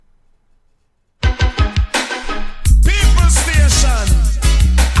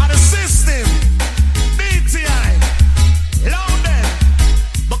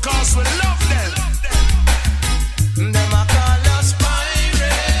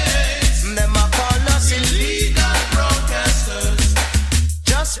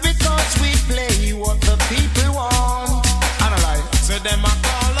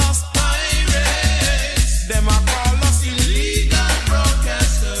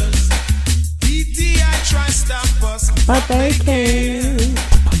but they can't.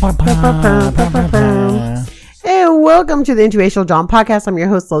 Hey, welcome to the Interracial Jawn podcast. I'm your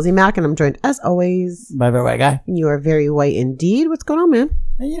host, Lizzie Mack, and I'm joined, as always, by a very white guy. You are very white indeed. What's going on, man?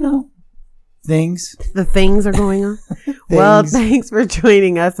 You know, things. The things are going on. Well, thanks for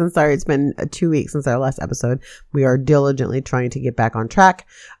joining us. And sorry, it's been 2 weeks since our last episode. We are diligently trying to get back on track.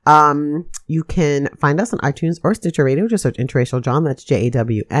 You can find us on iTunes or Stitcher Radio. Just search Interracial Jawn. That's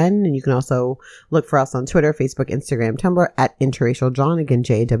JAWN. And you can also look for us on Twitter, Facebook, Instagram, Tumblr at Interracial Jawn. Again,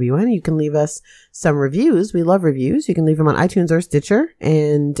 JAWN. You can leave us some reviews. We love reviews. You can leave them on iTunes or Stitcher.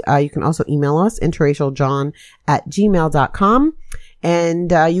 And you can also email us, interracialjawn@gmail.com.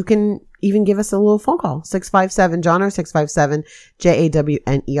 And you can even give us a little phone call, 657-JAWN or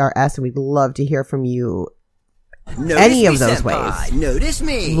 657-JAWNERS. And we'd love to hear from you. Any of those ways. Notice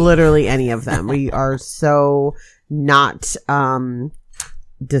me. Literally any of them. We are so not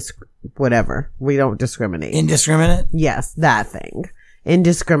whatever. We don't discriminate. Indiscriminate? Yes, that thing.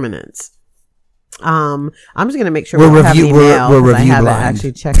 Indiscriminate. I'm just gonna make sure we don't have any mail. We're review I haven't blind.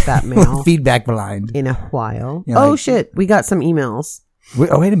 actually checked that mail. Feedback blind. In a while. You know, oh shit, we got some emails.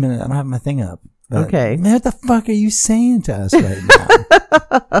 Wait a minute, I don't have my thing up. Okay. Man, what the fuck are you saying to us right now?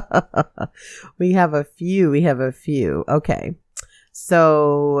 We have a few. Okay.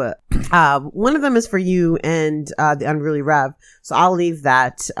 So, one of them is for you and, the Unruly Rev. So I'll leave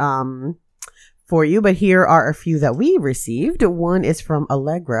that, for you, but here are a few that we received. One is from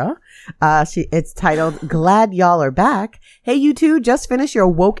Allegra. It's titled, Glad Y'all Are Back. Hey, you two, just finished your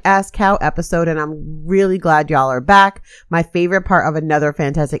woke ass cow episode, and I'm really glad y'all are back. My favorite part of another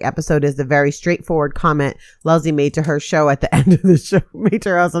fantastic episode is the very straightforward comment Leslie made to her show at the end of the show, made to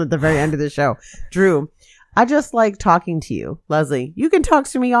her husband at the very end of the show. Drew, I just like talking to you. Leslie, you can talk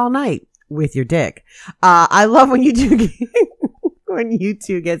to me all night with your dick. I love when you do when you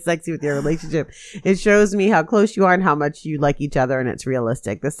two get sexy with your relationship. It shows me how close you are and how much you like each other, and it's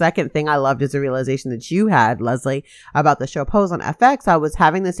realistic. The second thing I loved is the realization that you had, Leslie, about the show Pose on FX. I was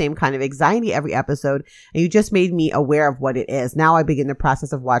having the same kind of anxiety every episode, and you just made me aware of what it is. Now I begin the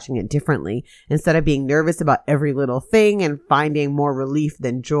process of watching it differently. Instead of being nervous about every little thing and finding more relief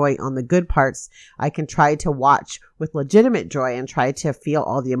than joy on the good parts, I can try to watch with legitimate joy and try to feel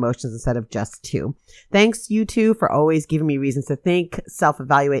all the emotions instead of just two. Thanks, you two, for always giving me reasons to think,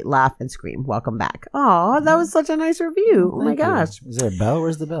 self-evaluate, laugh, and scream. Welcome back. Oh, that was such a nice review. Oh my gosh. Is there a bell?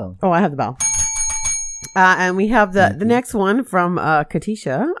 Where's the bell? Oh, I have the bell. And we have the next one from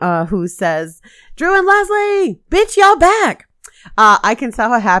Katisha, who says, Drew and Leslie, bitch, y'all back. I can tell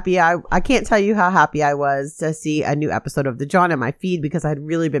how happy I can't tell you how happy I was to see a new episode of The Jawn in my feed, because I'd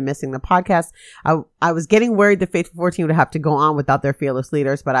really been missing the podcast. I was getting worried the Faithful 14 would have to go on without their fearless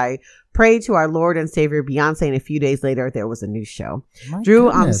leaders, but I prayed to our Lord and Savior Beyonce, and a few days later there was a new show. Drew,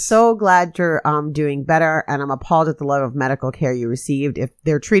 goodness. I'm so glad you're doing better, and I'm appalled at the level of medical care you received. If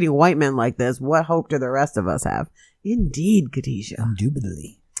they're treating white men like this, what hope do the rest of us have? Indeed, Katisha.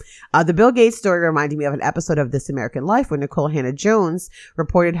 Indubitably. The Bill Gates story reminded me of an episode of This American Life when Nicole Hannah-Jones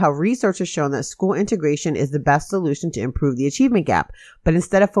reported how research has shown that school integration is the best solution to improve the achievement gap. But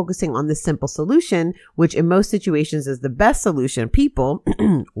instead of focusing on the simple solution, which in most situations is the best solution, people,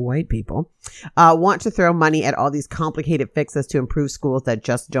 white people, want to throw money at all these complicated fixes to improve schools that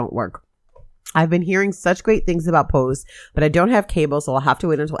just don't work. I've been hearing such great things about Pose, but I don't have cable, so I'll have to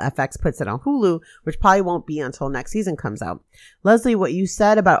wait until FX puts it on Hulu, which probably won't be until next season comes out. Leslie, what you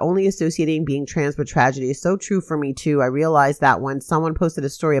said about only associating being trans with tragedy is so true for me too. I realized that when someone posted a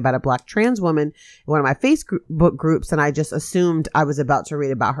story about a Black trans woman in one of my Facebook groups, and I just assumed I was about to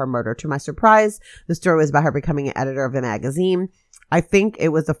read about her murder. To my surprise, the story was about her becoming an editor of the magazine. I think it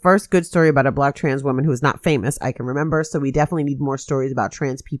was the first good story about a Black trans woman who is not famous I can remember. So we definitely need more stories about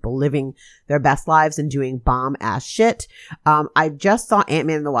trans people living their best lives and doing bomb ass shit. I just saw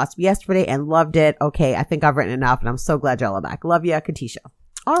Ant-Man and the Wasp yesterday and loved it. Okay, I think I've written enough, and I'm so glad y'all are back. Love ya, Katisha.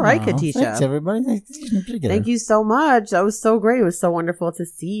 All right, Katisha. Thanks, everybody. Thank you so much. That was so great. It was so wonderful to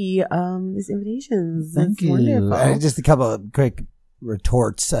see these invitations. Thank you. Wonderful. Just a couple of quick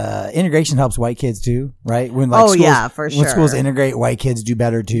retorts. Integration helps white kids too, right? When schools, yeah, for sure. When schools integrate, white kids do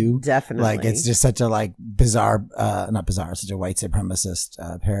better too. Definitely. Like it's just such a bizarre, not bizarre, such a white supremacist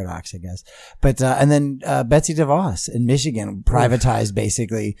paradox, I guess. But and then Betsy DeVos in Michigan privatized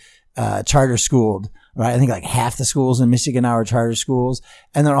basically charter schooled, right? I think like half the schools in Michigan now are charter schools,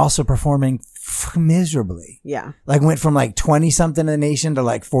 and they're also performing miserably. Yeah. Like went from 20 something in the nation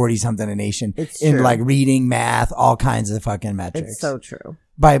to 40 something in the nation in true. Reading, math, all kinds of fucking metrics. It's so true.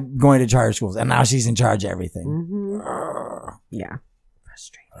 By going to charter schools, and now she's in charge of everything. Mm-hmm. Yeah.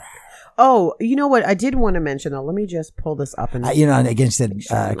 Frustrating. Oh, you know what? I did want to mention though. Let me just pull this up and and again, she said,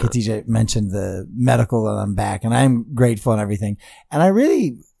 Khadijah mentioned the medical and I'm back and I'm grateful and everything. And I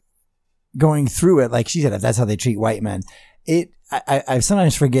really going through it, like she said, if that's how they treat white men, I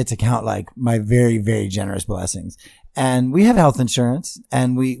sometimes forget to count like my very, very generous blessings. And we have health insurance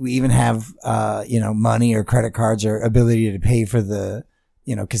and we even have, money or credit cards or ability to pay for the,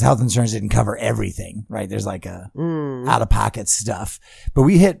 cause health insurance didn't cover everything, right? There's like a out of pocket stuff, but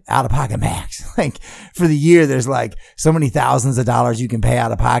we hit out of pocket max. Like for the year, there's like so many thousands of dollars you can pay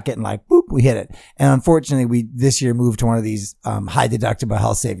out of pocket and like, boop, we hit it. And unfortunately, we this year moved to one of these, high deductible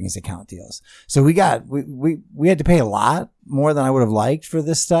health savings account deals. So we had to pay a lot more than I would have liked for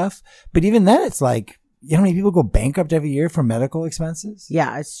this stuff. But even then it's like, you know how many people go bankrupt every year for medical expenses?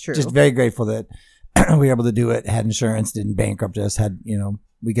 Yeah, it's true. Just very grateful that we were able to do it, had insurance, didn't bankrupt us,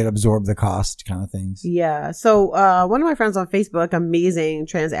 we could absorb the cost kind of things. Yeah. So, one of my friends on Facebook, amazing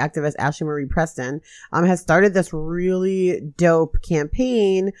trans activist Ashley Marie Preston, has started this really dope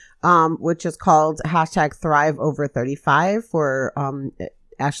campaign, which is called #ThriveOver35 for,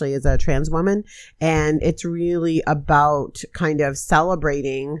 Ashley is a trans woman, and it's really about kind of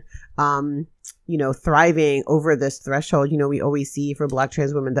celebrating, thriving over this threshold. We always see for Black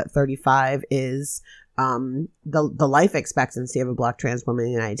trans women that 35 is the life expectancy of a Black trans woman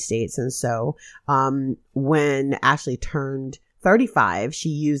in the United States. And so when Ashley turned 35, she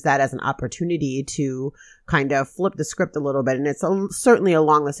used that as an opportunity to kind of flip the script a little bit. And it's certainly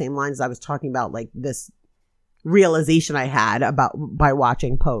along the same lines as I was talking about, like this realization I had by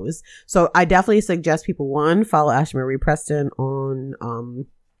watching Pose. So I definitely suggest people, one, follow Ashley Marie Preston on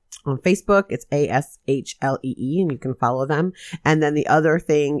Facebook. It's ASHLEE, and you can follow them. And then the other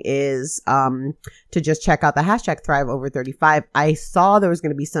thing is to just check out the #ThriveOver35. I saw there was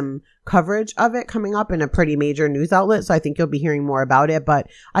going to be some coverage of it coming up in a pretty major news outlet, so I think you'll be hearing more about it. But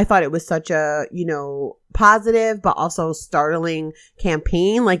I thought it was such a, positive but also startling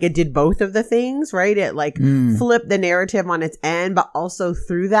campaign. Like it did both of the things, right? It like flipped the narrative on its end, but also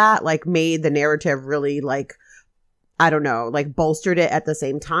through that like made the narrative really like, I don't know, like bolstered it at the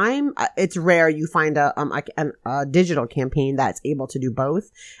same time. It's rare you find a digital campaign that's able to do both.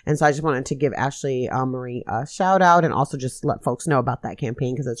 And so I just wanted to give Ashley Marie a shout out and also just let folks know about that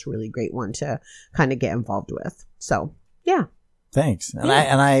campaign because it's a really great one to kind of get involved with. So yeah. Thanks. And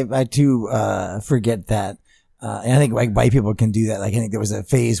I too forget that. And I think like white people can do that. Like I think there was a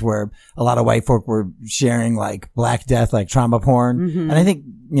phase where a lot of white folk were sharing like Black death, like trauma porn. Mm-hmm. And I think,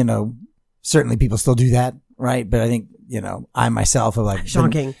 certainly people still do that. Right. But I think, I myself have like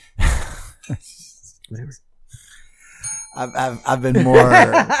shocking. Whatever. I've been more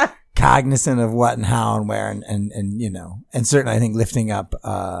cognizant of what and how and where and certainly I think lifting up,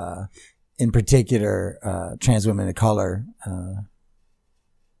 in particular, trans women of color,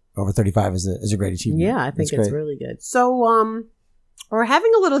 over 35 is a great achievement. Yeah, I think it's really good. So, we're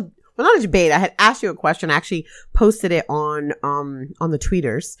having a little, well, not a debate. I had asked you a question. I actually posted it on the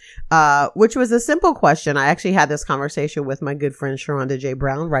tweeters, which was a simple question. I actually had this conversation with my good friend Sharonda J.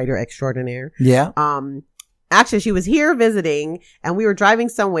 Brown, writer extraordinaire. Yeah. Actually, she was here visiting and we were driving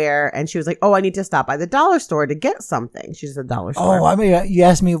somewhere and she was like, oh, I need to stop by the dollar store to get something. She's a dollar store. Oh, I mean, you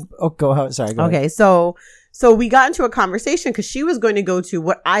asked me. Oh, go ahead. Sorry. Go ahead. So we got into a conversation because she was going to go to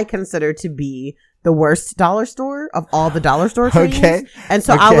what I consider to be the worst dollar store of all the dollar store chains. Okay. And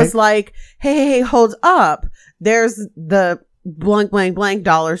so I was like, hey, hold up. There's the blank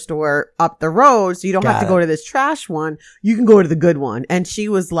dollar store up the road. So you don't have to go to this trash one. You can go to the good one. And she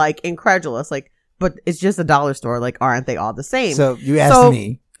was like incredulous, like, but it's just a dollar store. Like, aren't they all the same? So you asked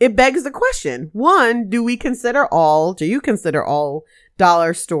me. It begs the question. One, do you consider all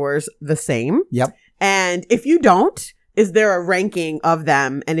dollar stores the same? Yep. And if you don't, is there a ranking of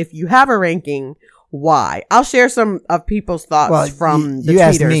them? And if you have a ranking, why? I'll share some of people's thoughts from the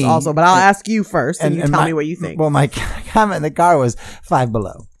tweeters also, but I'll ask you first and you tell me what you think. Well, my comment in the car was 5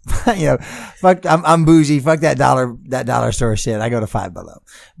 below. Fuck, I'm bougie. Fuck that dollar store shit. I go to 5 below.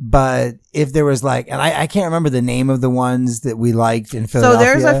 But if there was like, and I can't remember the name of the ones that we liked in Philadelphia. So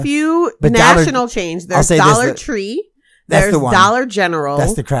there's a few national chains. There's Dollar Tree. There's Dollar General.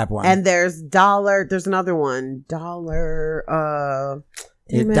 That's the crap one. And there's another one. Dollar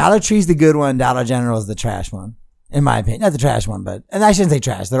Tree's the good one. Dollar General is the trash one. In my opinion. Not the trash one, and I shouldn't say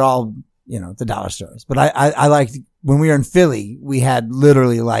trash. They're all, the dollar stores. But I liked, when we were in Philly, we had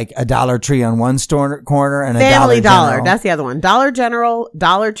literally like a Dollar Tree on one store corner and a Family Dollar General. That's the other one. Dollar General,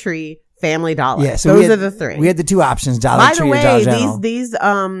 Dollar Tree, Family Dollar. Yeah, so those are the three. We had the two options, Dollar Tree or Dollar General. These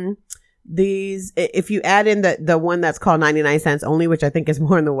These, if you add in the one that's called 99 cents only, which I think is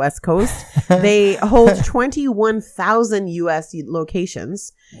more on the West Coast, they hold 21,000 U.S.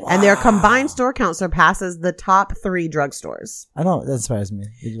 locations, and their combined store count surpasses the top 3 drugstores. That surprised me.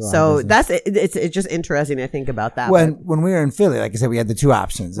 So that's it. It's just interesting to think about that. When we were in Philly, like I said, we had the 2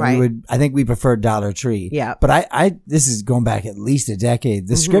 options. Right. I think we preferred Dollar Tree. Yeah. But this is going back at least a decade.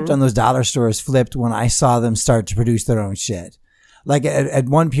 The script on those dollar stores flipped when I saw them start to produce their own shit. Like at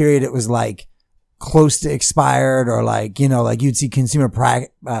one period, it was like close to expired, or like, like you'd see consumer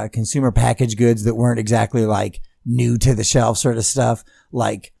packaged goods that weren't exactly like new to the shelf sort of stuff,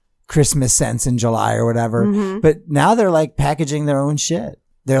 like Christmas scents in July or whatever. Mm-hmm. But now they're like packaging their own shit.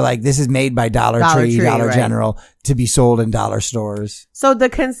 They're like, this is made by Dollar Tree, Dollar right. General, to be sold in dollar stores. So the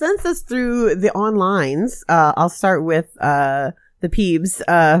consensus through the onlines, I'll start with, the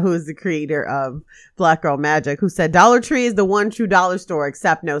Peebs, who is the creator of Black Girl Magic, who said Dollar Tree is the one true dollar store,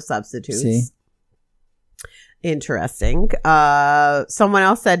 except no substitutes. See? Interesting. Someone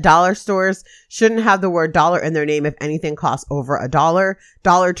else said dollar stores shouldn't have the word dollar in their name if anything costs over $1.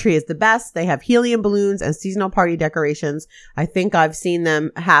 Dollar Tree is the best. They have helium balloons and seasonal party decorations. I think I've seen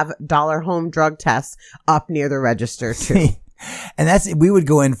them have dollar home drug tests up near the register too. And we would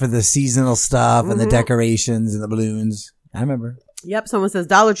go in for the seasonal stuff and the decorations and the balloons. I remember. Yep. Someone says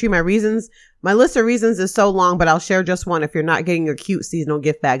Dollar Tree. My list of reasons is so long, but I'll share just one. If you're not getting your cute seasonal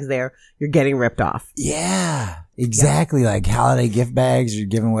gift bags there, you're getting ripped off. Yeah, exactly. Yeah. Like holiday gift bags, you're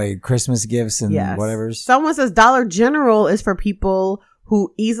giving away Christmas gifts and whatever. Someone says Dollar General is for people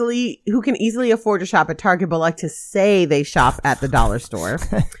who can easily afford to shop at Target, but like to say they shop at the dollar store.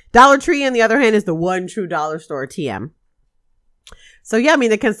 Dollar Tree, on the other hand, is the one true dollar store. TM. So yeah, I mean,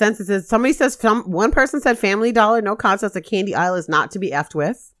 the consensus is one person said Family Dollar, no concept of candy aisle is not to be effed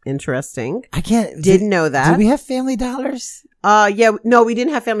with. Interesting. Didn't know that. Did we have Family Dollars? Yeah, no, we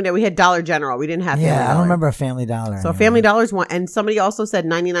didn't have Family Dollar. We had Dollar General. We didn't have Family Dollar. I don't remember a Family Dollar. So Family Dollar's one. And somebody also said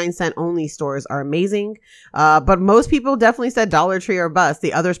 99 cent only stores are amazing. But most people definitely said Dollar Tree or bust.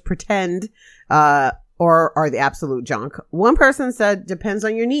 The others pretend, or are the absolute junk. One person said depends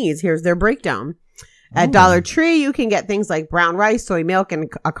on your needs. Here's their breakdown. At Dollar Tree, you can get things like brown rice, soy milk, and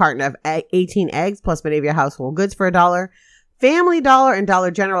a carton of 18 eggs, plus many of your household goods for $1. Family Dollar and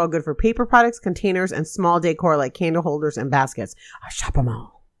Dollar General are good for paper products, containers, and small decor like candle holders and baskets. I shop them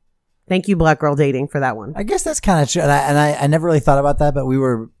all. Thank you, Black Girl Dating, for that one. I guess that's kind of true. And I never really thought about that, but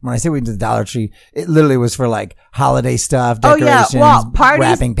when I say we went to the Dollar Tree, it literally was for like holiday stuff, decorations, parties,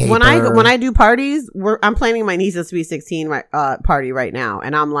 wrapping paper. When I do parties, I'm planning my niece's Sweet 16 party right now.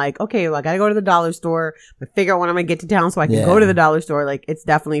 And I'm like, okay, well, I got to go to the dollar store, but figure out when I'm going to get to town so I can go to the dollar store. Like, it's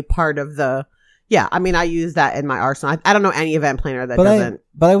definitely part of the... Yeah, I mean, I use that in my arsenal. I don't know any event planner that doesn't.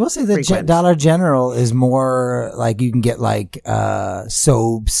 But I will say that Dollar General is more like you can get like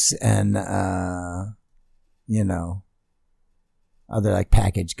soaps and other like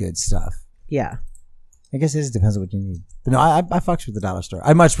packaged goods stuff. Yeah, I guess it just depends on what you need. But no, I fucks with the dollar store.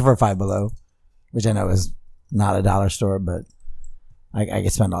 I much prefer Five Below, which I know is not a dollar store, but I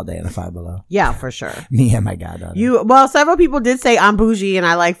could spend all day in a Five Below. Yeah, for sure. Me and my goddaughter. Several people did say I'm bougie and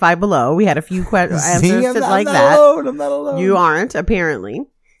I like Five Below. We had a few answers like that. I'm not alone. You aren't, apparently.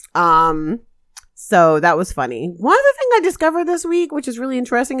 So that was funny. One other thing I discovered this week, which is really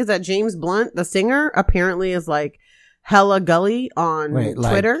interesting, is that James Blunt, the singer, apparently is like hella gully on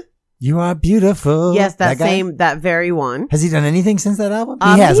Twitter. Like, you are beautiful. Yes, that very one. Has he done anything since that album?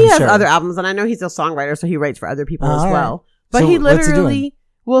 He has other albums, and I know he's a songwriter, so he writes for other people as well. Right. But so he literally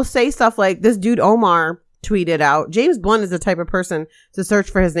will say stuff like, this dude Omar tweeted out, James Blunt is the type of person to search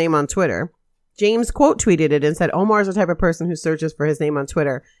for his name on Twitter. James quote tweeted it and said, Omar is the type of person who searches for his name on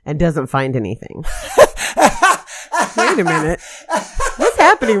Twitter and doesn't find anything. Wait a minute. What's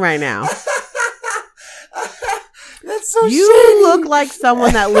happening right now? That's so You shady. look like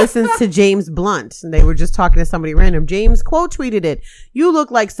someone that listens to James Blunt. And they were just talking to somebody random. James quote tweeted it. You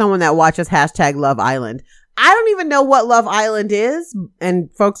look like someone that watches #Love Island. I don't even know what Love Island is. And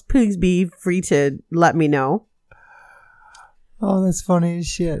folks, please be free to let me know. Oh, that's funny as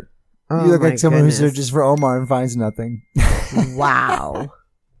shit. Oh, you look like someone who searches for Omar and finds nothing. Wow.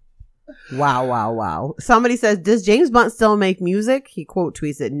 Wow. Somebody says, does James Blunt still make music? He quote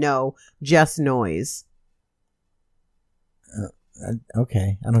tweets it. No, just noise.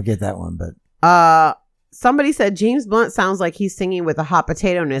 Okay. I don't get that one, but. Somebody said James Blunt sounds like he's singing with a hot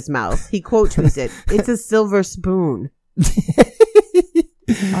potato in his mouth. He quote tweets it. It's a silver spoon.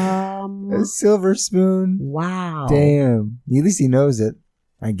 A silver spoon. Wow. Damn. At least he knows it,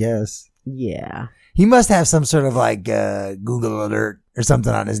 I guess. Yeah. He must have some sort of like Google alert or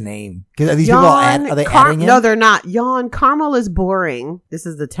something on his name. Because are these people are they adding him? No, they're not. Jawn, Carmel is boring. This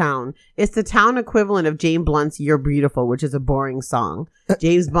is the town. It's the town equivalent of James Blunt's You're Beautiful, which is a boring song.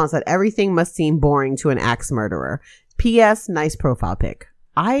 James Blunt said everything must seem boring to an axe murderer. P.S. Nice profile pic.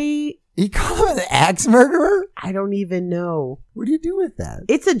 You call him an axe murderer? I don't even know. What do you do with that?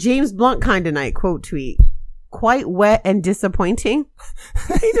 It's a James Blunt kind of night, quote tweet. Quite wet and disappointing.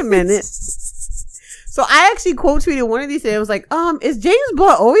 Wait a minute. So I actually quote tweeted one of these days. I was like, is James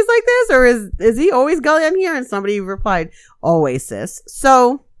Blunt always like this? Or is he always gully on here? And somebody replied, always, sis.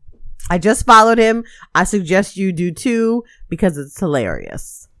 So I just followed him. I suggest you do too, because it's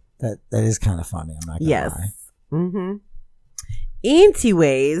hilarious. That is kind of funny. I'm not going to lie. Mm-hmm.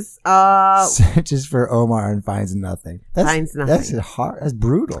 Anyways, searches for Omar and finds nothing. Finds nothing. That's hard. That's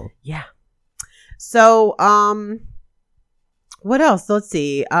brutal. Yeah. So, what else? Let's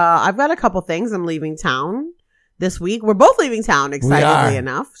see. I've got a couple things. I'm leaving town this week. We're both leaving town, excitedly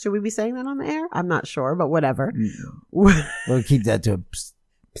enough. Should we be saying that on the air? I'm not sure, but whatever. We'll keep that to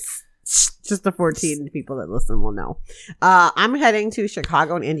just the 14 people that listen will know. I'm heading to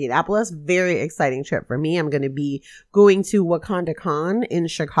Chicago and Indianapolis. Very exciting trip for me. I'm going to be going to Wakanda Con in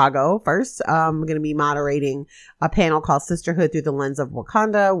Chicago first. I'm going to be moderating a panel called Sisterhood Through the Lens of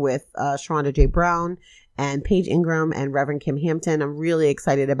Wakanda with Sharonda J. Brown and Paige Ingram and Reverend Kim Hampton. I'm really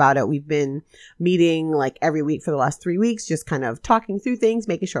excited about it. We've been meeting like every week for the last 3 weeks, just kind of talking through things,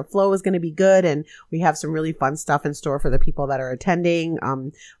 making sure flow is going to be good. And we have some really fun stuff in store for the people that are attending.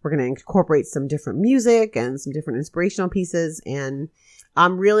 We're going to incorporate some different music and some different inspirational pieces. And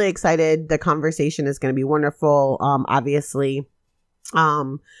I'm really excited. The conversation is going to be wonderful. Obviously,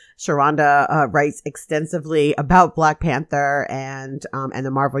 Sharonda writes extensively about Black Panther and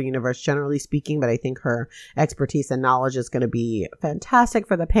the Marvel Universe generally speaking, but I think her expertise and knowledge is going to be fantastic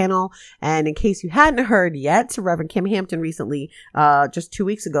for the panel. And in case you hadn't heard yet, Reverend Kim Hampton recently, just 2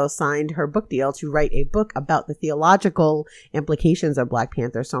 weeks ago, signed her book deal to write a book about the theological implications of Black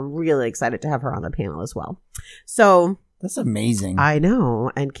Panther. So I'm really excited to have her on the panel as well. So that's amazing. I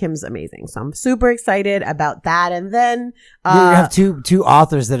know. And Kim's amazing. So I'm super excited about that. And then you have two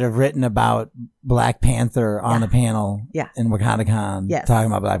authors that have written about Black Panther on the panel in Wakanda Con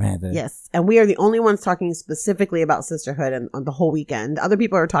talking about Black Panther. Yes. And we are the only ones talking specifically about sisterhood and on the whole weekend. Other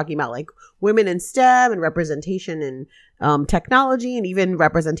people are talking about like women in STEM and representation in technology and even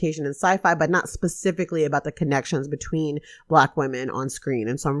representation in sci-fi, but not specifically about the connections between Black women on screen.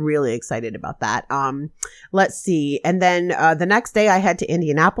 And so I'm really excited about that. Let's see. And then the next day I head to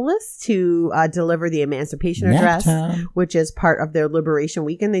Indianapolis to deliver the Emancipation Address, which is part of their Liberation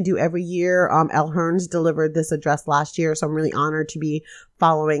Weekend they do every year. Elle Hearns delivered this address last year, so I'm really honored to be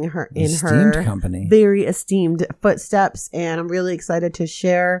following her in her company, very esteemed footsteps, and I'm really excited to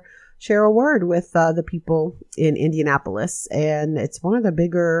share a word with the people in Indianapolis. And it's one of the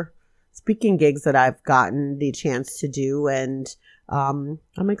bigger speaking gigs that I've gotten the chance to do, and I'm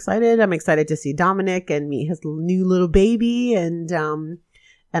excited. I'm excited to see Dominic and meet his new little baby, and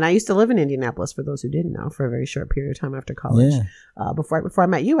I used to live in Indianapolis, for those who didn't know, for a very short period of time after college, before I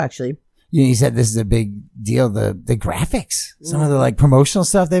met you, actually. You said this is a big deal. The graphics, some of the like promotional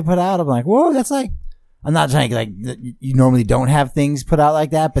stuff they put out. I'm like, whoa, that's like, I'm not trying to like, you normally don't have things put out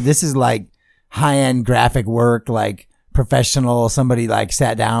like that, but this is like high end graphic work, like professional. Somebody like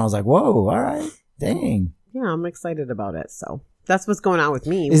sat down. I was like, whoa, all right, dang. Yeah, I'm excited about it. So that's what's going on with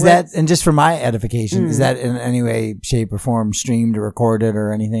me. And just for my edification, is that in any way, shape, or form streamed or recorded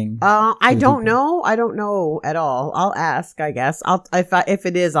or anything? I don't know. I don't know at all. I'll ask, I guess. If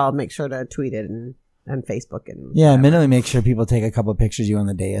it is, I'll make sure to tweet it and Facebook and minimally make sure people take a couple of pictures of you on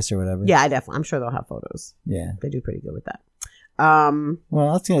the dais or whatever. Yeah, I'm sure they'll have photos. Yeah, they do pretty good with that.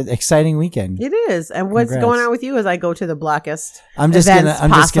 Well, that's an exciting weekend. It is. And what's going on with you as I go to the blackest I'm just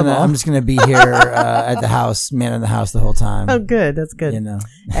gonna be here at the house, man in the house the whole time. Oh, good. That's good. You know,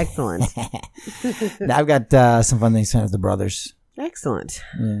 excellent. Now I've got some fun things with the brothers. Excellent.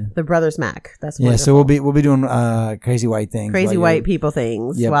 Yeah. The Brothers Mac. That's wonderful. Yeah. So we'll be doing crazy white things, people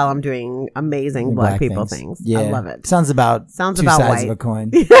things, while I'm doing amazing black people things. Yeah, I love it. Sounds about two sides white. of a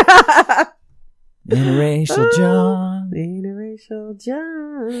coin. Interracial Jawn. Interracial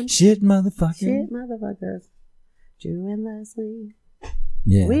Jawn. Shit motherfucker. Shit motherfuckers. Drew and Leslie.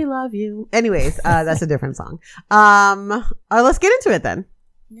 Yeah. We love you. Anyways, that's a different song. Let's get into it then.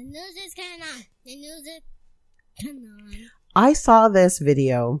 The news is coming on. The news is coming on. I saw this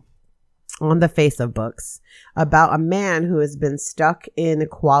video on the Face of Books about a man who has been stuck in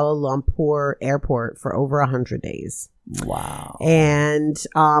Kuala Lumpur airport for over 100 days. Wow. And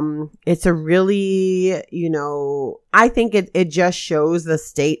it's a really, I think it just shows the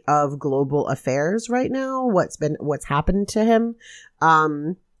state of global affairs right now, what's happened to him.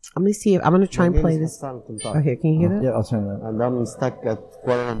 Let me see if I'm going to try and play this. Oh, here, can you hear that? Yeah, I'll turn that. and I'm stuck at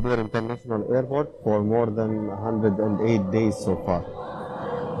Kuala Lumpur International Airport for more than 108 days so far.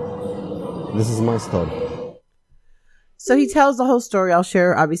 This is my story. So he tells the whole story. I'll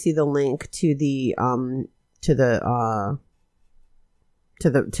share obviously the link to the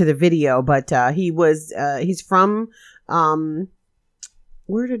video, but he's from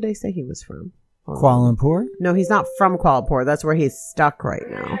where did they say he was from? Kuala Lumpur? No, he's not from Kuala Lumpur. That's where he's stuck right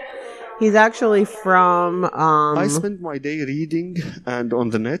now. He's actually from I spend my day reading and on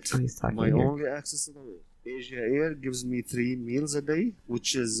the net. Oh, he's talking My here. only access to Asia Air gives me 3 meals a day,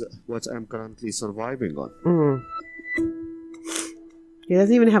 which is what I'm currently surviving on. He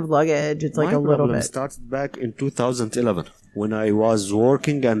doesn't even have luggage. It's like My a little problem bit. started back in 2011 when I was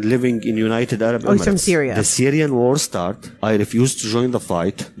working and living in United Arab Emirates. Oh, he's from Syria. The Syrian war started. I refused to join the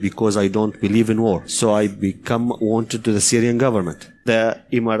fight because I don't believe in war. So I become wanted to the Syrian government. The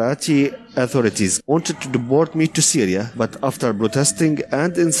Emirati authorities wanted to deport me to Syria, but after protesting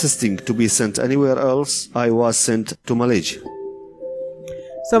and insisting to be sent anywhere else, I was sent to Malaysia.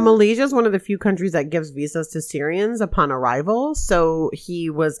 So Malaysia is one of the few countries that gives visas to Syrians upon arrival. So he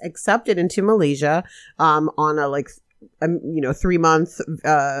was accepted into Malaysia on a 3-month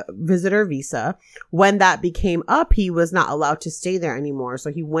visitor visa. When that became up, he was not allowed to stay there anymore.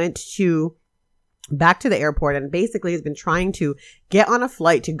 So he went back to the airport and basically has been trying to get on a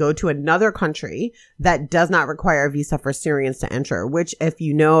flight to go to another country that does not require a visa for Syrians to enter, which, if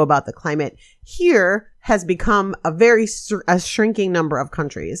you know about the climate here, has become a shrinking number of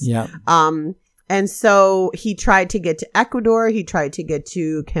countries. Yeah. And so he tried to get to Ecuador. He tried to get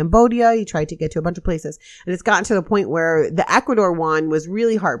to Cambodia. He tried to get to a bunch of places. And it's gotten to the point where the Ecuador one was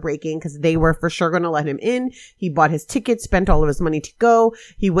really heartbreaking because they were for sure going to let him in. He bought his ticket, spent all of his money to go.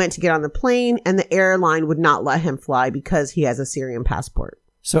 He went to get on the plane and the airline would not let him fly because he has a Syrian passport.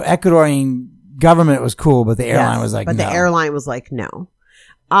 So Ecuadorian government was cool, but the airline was like, but no. the airline was like, no.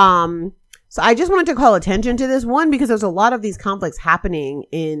 So I just wanted to call attention to this one because there's a lot of these conflicts happening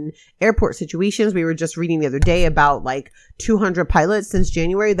in airport situations. We were just reading the other day about like 200 pilots since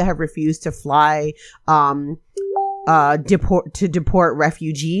January that have refused to fly, deport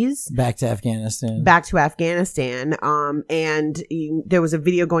refugees back to Afghanistan. And there was a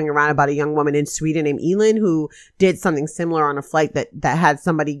video going around about a young woman in Sweden named Elin who did something similar on a flight that had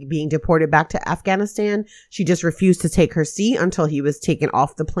somebody being deported back to Afghanistan. She just refused to take her seat until he was taken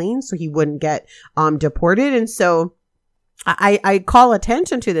off the plane so he wouldn't get deported. And so I call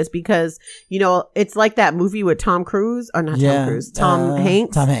attention to this because, it's like that movie with Tom Hanks. Tom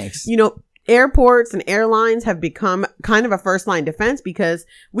Hanks. Airports and airlines have become kind of a first line defense because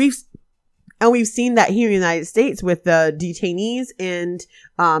we've seen that here in the United States with the detainees and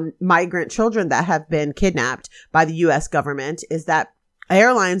migrant children that have been kidnapped by the U.S. government is that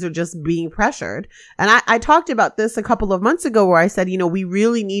airlines are just being pressured. And I talked about this a couple of months ago where I said, we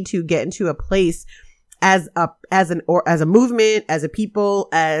really need to get into a place as a movement, as a people,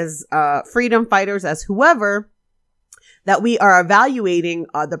 as freedom fighters, as whoever, that we are evaluating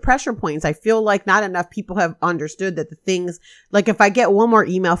the pressure points. I feel like not enough people have understood that the things, like if I get one more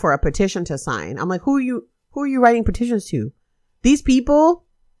email for a petition to sign, I'm like, who are you writing petitions to? These people,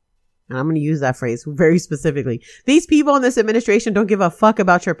 and I'm going to use that phrase very specifically. These people in this administration don't give a fuck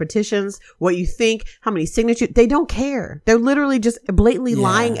about your petitions, what you think, how many signatures. They don't care. They're literally just blatantly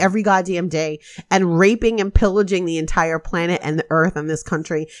lying every goddamn day and raping and pillaging the entire planet and the earth and this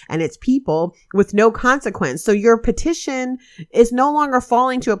country and its people with no consequence. So your petition is no longer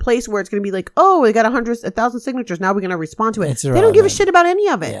falling to a place where it's going to be like, oh, we got 1,000 signatures. Now we're going to respond to it. They don't give a shit about any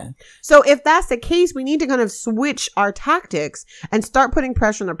of it. Yeah. So if that's the case, we need to kind of switch our tactics and start putting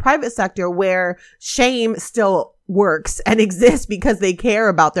pressure on the private sector where shame still works and exists because they care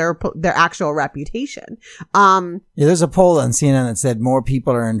about their actual reputation. There's a poll on CNN that said more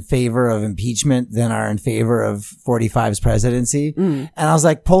people are in favor of impeachment than are in favor of 45's presidency. And I was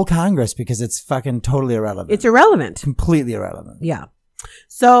like, poll Congress because it's fucking totally irrelevant. It's irrelevant. Completely irrelevant. Yeah.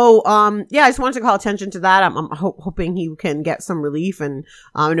 So, I just wanted to call attention to that. I'm hoping he can get some relief. And,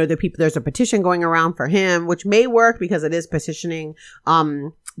 I know there's a petition going around for him, which may work because it is petitioning,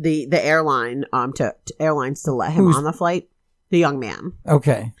 the airline, to airlines to let him on the flight. The young man.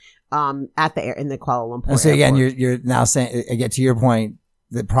 Okay. In the Kuala Lumpur. So again, airport. you're now saying, I get to your point,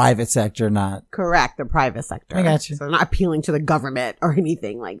 the private sector, not correct. The private sector. I got you. So they're not appealing to the government or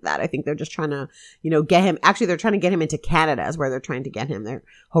anything like that. I think they're just trying to, get him. Actually, they're trying to get him into Canada is where they're trying to get him. They're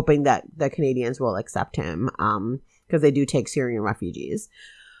hoping that the Canadians will accept him, because they do take Syrian refugees.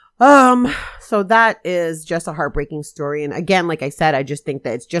 So that is just a heartbreaking story. And again, like I said, I just think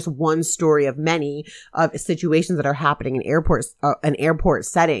that it's just one story of many of situations that are happening in airport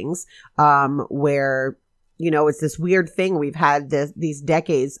settings, where, it's this weird thing. We've had these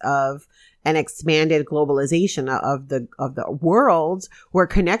decades of an expanded globalization of the world where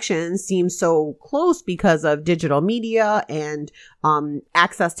connections seem so close because of digital media and,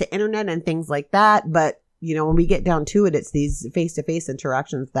 access to internet and things like that. But when we get down to it, it's these face-to-face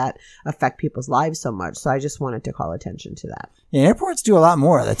interactions that affect people's lives so much. So I just wanted to call attention to that. Yeah, airports do a lot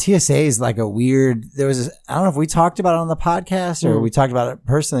more. The TSA is like I don't know if we talked about it on the podcast or we talked about it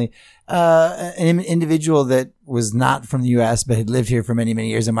personally. An individual that was not from the U.S. but had lived here for many, many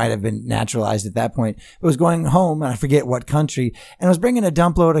years and might have been naturalized at that point, but was going home, and I forget what country, and was bringing a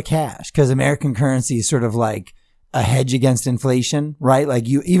dump load of cash because American currency is sort of like a hedge against inflation, right? Like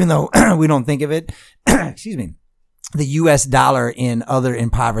even though we don't think of it, excuse me, the US dollar in other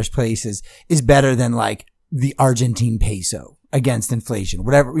impoverished places is better than like the Argentine peso against inflation,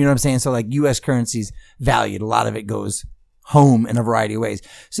 whatever, you know what I'm saying? So like US currency's valued. A lot of it goes home in a variety of ways.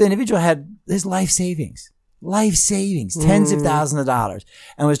 So the individual had his life savings, tens of thousands of dollars,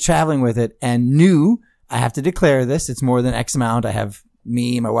 and was traveling with it and knew, I have to declare this, it's more than X amount. I have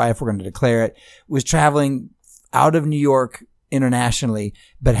me, my wife, we're going to declare it, was traveling out of New York internationally,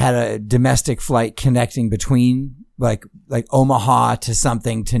 but had a domestic flight connecting between like Omaha to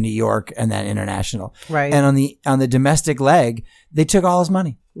something to New York and then international. Right. And on the domestic leg, they took all his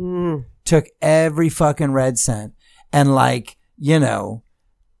money. Took every fucking red cent. And like,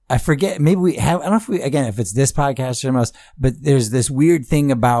 I forget, maybe I don't know if it's this podcast or something else, but there's this weird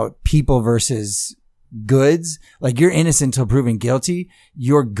thing about people versus goods. Like you're innocent till proven guilty.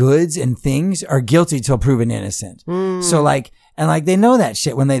 Your goods and things are guilty till proven innocent. So like, and like they know that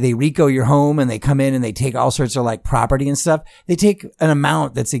shit when they RICO your home and they come in and they take all sorts of like property and stuff. They take an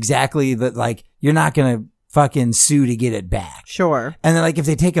amount that's exactly that, like you're not going to fucking sue to get it back. Sure. And then like if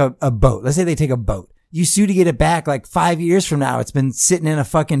they take a boat, let's say they take a boat, you sue to get it back like 5 years from now. It's been sitting in a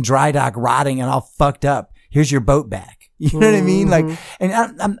fucking dry dock rotting and all fucked up. Here's your boat back. You know what I mean? Like,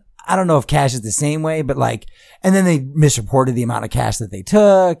 and I don't know if cash is the same way, but like, and then they misreported the amount of cash that they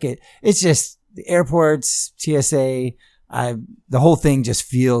took. It's just the airports, TSA, the whole thing just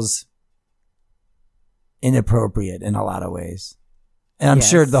feels inappropriate in a lot of ways. And I'm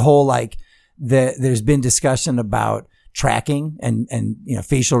sure the whole, like, there's been discussion about tracking and,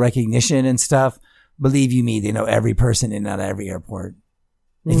 facial recognition and stuff. Believe you me, they know every person in and out of every airport.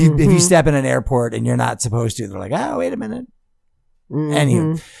 If you step in an airport and you're not supposed to, they're like, oh, wait a minute.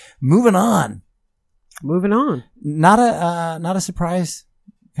 Anywho, moving on. Not a surprise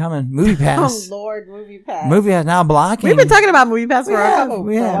coming. MoviePass. Oh Lord, MoviePass. MoviePass now blocking. We've been talking about MoviePass for a couple.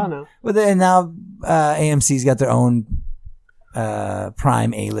 We have. I don't know. Well, then now AMC's got their own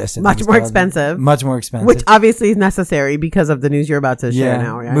Prime A-list. Much more expensive. Which obviously is necessary because of the news you're about to share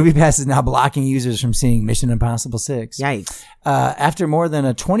now. Right? MoviePass is now blocking users from seeing Mission Impossible 6. Yikes. After more than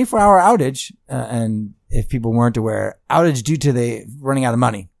a 24-hour outage, and if people weren't aware, outage due to the running out of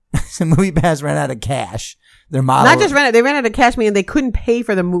money. So MoviePass ran out of cash. Their model, not just they ran out of cash, meaning they couldn't pay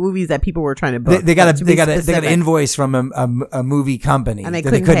for the movies that people were trying to book. They got an invoice from a movie company and they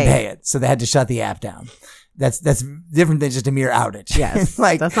couldn't pay it, so they had to shut the app down. That's different than just a mere outage. Yes,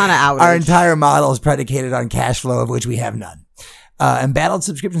 like that's not an outage. Our entire model is predicated on cash flow, of which we have none. Embattled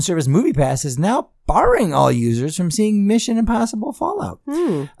subscription service MoviePass is now barring all users from seeing Mission Impossible Fallout.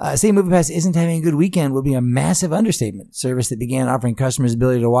 Saying MoviePass isn't having a good weekend will be a massive understatement. Service that began offering customers the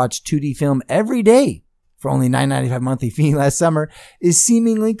ability to watch 2D film every day for only $9.95 monthly fee last summer is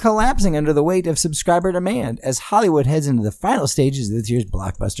seemingly collapsing under the weight of subscriber demand as Hollywood heads into the final stages of this year's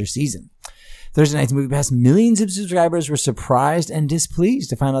blockbuster season. Thursday night's MoviePass, millions of subscribers were surprised and displeased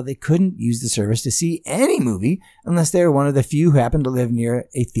to find out they couldn't use the service to see any movie unless they were one of the few who happened to live near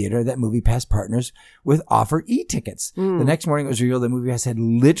a theater that MoviePass partners with offer e-tickets. The next morning it was revealed that MoviePass had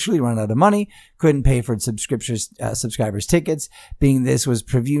literally run out of money, couldn't pay for subscribers' tickets. Being this was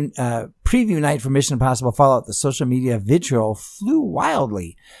preview night for Mission Impossible Fallout, the social media vitriol flew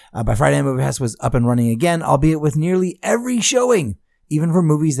wildly. By Friday, MoviePass was up and running again, albeit with nearly every showing, even for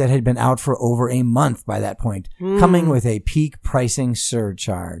movies that had been out for over a month by that point, coming with a peak pricing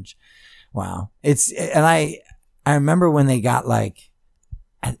surcharge. Wow. And I remember when they got like,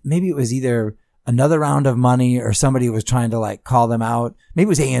 maybe it was either another round of money or somebody was trying to like call them out. Maybe it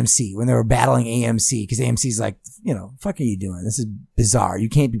was AMC when they were battling AMC because AMC's like, fuck are you doing? This is bizarre. You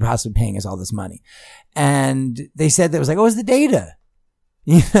can't be possibly paying us all this money. And they said that it was like, oh, it's the data.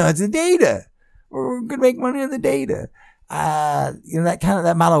 It's the data. We're going to make money on the data.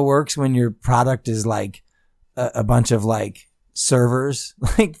 That model works when your product is like a bunch of like servers.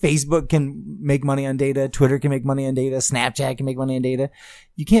 Like Facebook can make money on data. Twitter can make money on data. Snapchat can make money on data.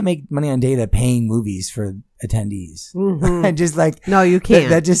 You can't make money on data paying movies for attendees. And just like, no, you can't.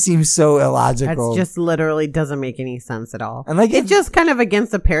 That just seems so illogical. That just literally doesn't make any sense at all. And like, it's just kind of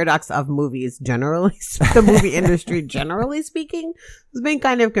against the paradox of movies generally, the movie industry generally speaking. It's been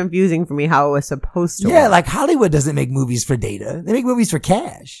kind of confusing for me how it was supposed to work. Like Hollywood doesn't make movies for data. They make movies for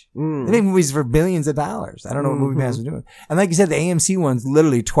cash. They make movies for billions of dollars. I don't know what MoviePass was doing. And like you said, the AMC one's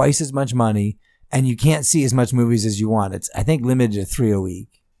literally twice as much money, and you can't see as much movies as you want. It's, I think, limited to 3 a week.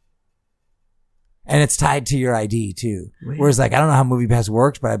 And it's tied to your ID too. Weird. Whereas like, I don't know how MoviePass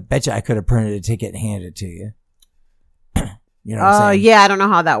works, but I bet you I could have printed a ticket and handed it to you. You know what I'm saying? Yeah, I don't know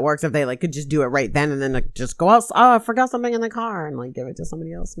how that works. If they like could just do it right then and then like just go out. Oh, I forgot something in the car and like give it to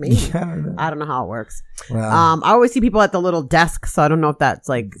somebody else. Maybe. I don't know how it works. Well, I always see people at the little desk, so I don't know if that's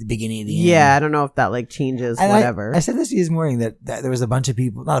like the beginning of the end. Yeah, I don't know if that like changes and whatever. I said this this morning that there was a bunch of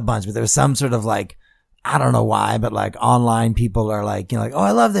people, not a bunch, but there was some sort of like, I don't know why, but like online people are like, you know, like, oh,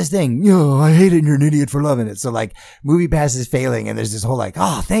 I love this thing. Yo, I hate it and you're an idiot for loving it. So like MoviePass is failing and there's this whole like,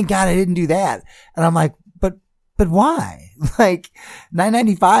 oh, thank God I didn't do that. And I'm like, but why? Like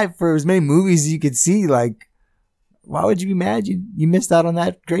 $9.95 for as many movies as you could see. Like, why would you be mad? You missed out on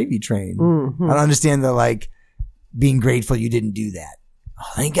that gravy train. I don't understand the like being grateful you didn't do that.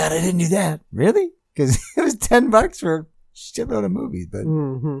 Oh, thank God I didn't do that. Really? Because it was $10 for a shitload of movies. But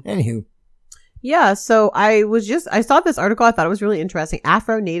anywho. Yeah, so I saw this article. I thought it was really interesting.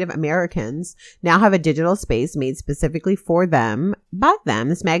 Afro-Native Americans now have a digital space made specifically for them, by them.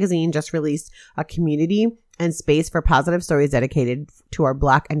 This magazine just released a community and space for positive stories dedicated to our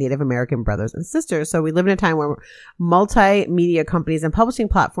Black and Native American brothers and sisters. So we live in a time where multimedia companies and publishing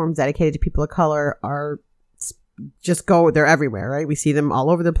platforms dedicated to people of color are they're everywhere, right? We see them all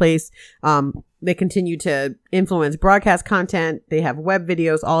over the place. They continue to influence broadcast content. They have web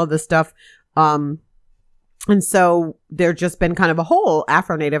videos, all of this stuff. And so there's just been kind of a whole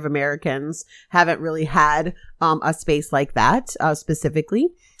Afro-Native Americans haven't really had a space like that specifically.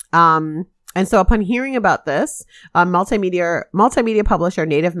 And so upon hearing about this, multimedia publisher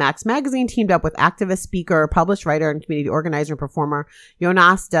Native Max Magazine teamed up with activist, speaker, published writer, and community organizer and performer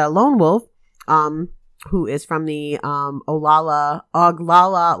Yonasta Lone Wolf, who is from the Oglala,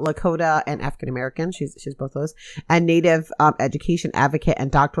 Lakota, and African American. She's both those. And Native education advocate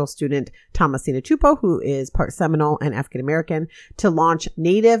and doctoral student Thomasina Chupo, who is part Seminole and African American, to launch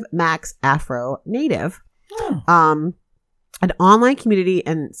Native Max Afro Native. An online community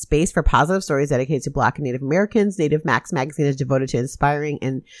and space for positive stories dedicated to Black and Native Americans. Native Max Magazine is devoted to inspiring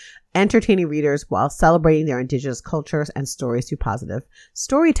and entertaining readers while celebrating their indigenous cultures and stories through positive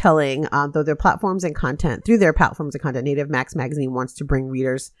storytelling. Through their platforms and content, Native Max Magazine wants to bring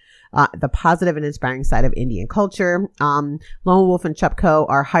readers the positive and inspiring side of Indian culture. Lone Wolf and Chupco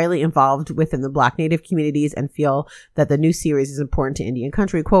are highly involved within the Black Native communities and feel that the new series is important to Indian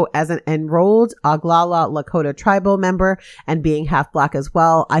country. Quote, as an enrolled Oglala Lakota tribal member and being half Black as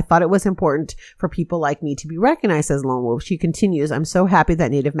well, I thought it was important for people like me to be recognized as Lone Wolf. She continues, I'm so happy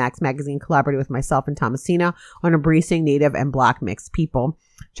that Native Max Magazine collaborated with myself and Thomasina on embracing Native and Black mixed people.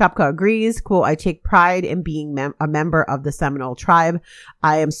 Chopka agrees, quote, I take pride in being a member of the Seminole tribe.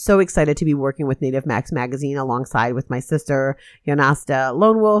 I am so excited to be working with Native Max Magazine alongside with my sister, Yonasta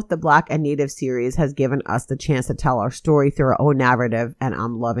Lone Wolf. The Black and Native series has given us the chance to tell our story through our own narrative, and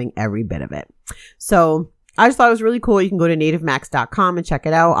I'm loving every bit of it. So I just thought it was really cool. You can go to nativemax.com and check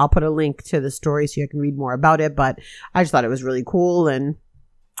it out. I'll put a link to the story so you can read more about it, but I just thought it was really cool, and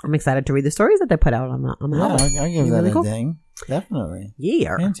I'm excited to read the stories that they put out on the I'll give that really a ding. Definitely.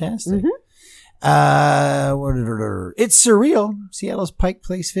 Yeah. Fantastic. It's surreal. Seattle's Pike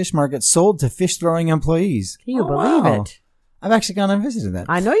Place Fish Market sold to fish-throwing employees. Can you believe it? I've actually gone and visited that.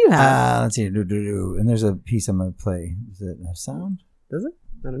 I know you have. Let's see. And there's a piece I'm going to play. Does it have sound? Does it?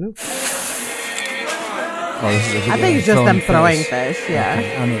 I don't know. Oh, this is a video I think it's just them throwing fish. Yeah.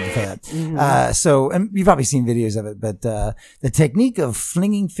 Okay, I'll need to play that. And you've probably seen videos of it, but the technique of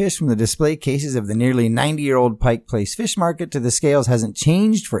flinging fish from the display cases of the nearly 90-year-old Pike Place Fish Market to the scales hasn't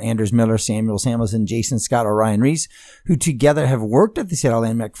changed for Anders Miller, Samuel Samuelson, Jason Scott, or Ryan Reese, who together have worked at the Seattle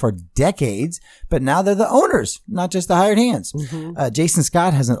Landmark for decades, but now they're the owners, not just the hired hands. Jason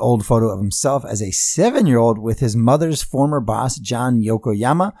Scott has an old photo of himself as a 7-year-old with his mother's former boss, John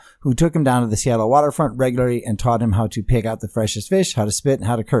Yokoyama, who took him down to the Seattle waterfront regularly and taught him how to pick out the freshest fish, how to spit, and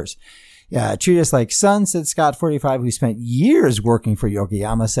how to curse. Yeah, treat us like son, said Scott, 45, who spent years working for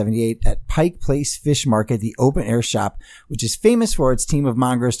Yokoyama, 78, at Pike Place Fish Market, the open-air shop, which is famous for its team of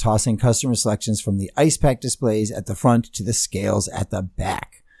mongers tossing customer selections from the ice pack displays at the front to the scales at the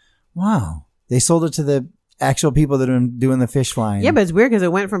back. Wow. They sold it to the actual people that are doing the fish flying. Yeah, but it's weird because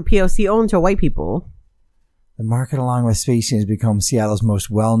it went from POC owned to white people. The market along with Spacey has become Seattle's most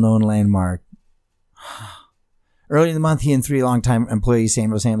well-known landmark. Early in the month, he and 3 longtime employees,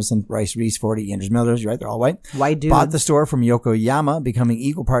 Samuel Samuelson, Bryce Reese, 40, Andrews Millers, you're right, they're all white. White dudes. Bought the store from Yokoyama, becoming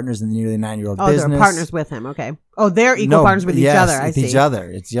equal partners in the nearly 9-year-old business. Oh, they're partners with him. Okay. Oh, they're equal partners with each other. I see. Each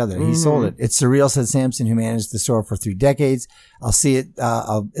other. It's each other. He sold it. It's surreal, said Sampson, who managed the store for 3 decades. I'll see it.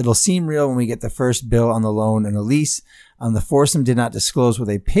 It'll seem real when we get the first bill on the loan and the lease. The foursome did not disclose what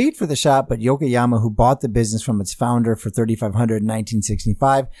they paid for the shop, but Yokoyama, who bought the business from its founder for $3,500 in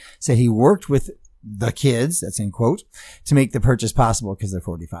 1965, said he worked with the kids, that's in quote, to make the purchase possible because they're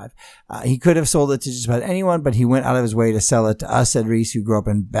 45. He could have sold it to just about anyone, but he went out of his way to sell it to us, said Reese, who grew up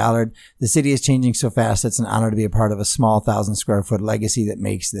in Ballard. The city is changing so fast. It's an honor to be a part of a small 1,000 square foot legacy that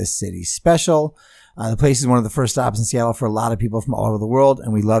makes this city special. The place is one of the first stops in Seattle for a lot of people from all over the world,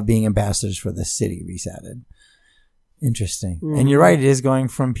 and we love being ambassadors for this city, Reese added. Interesting. And you're right, it is going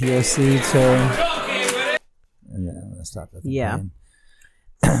from POC to... I'm going to stop that. Yeah.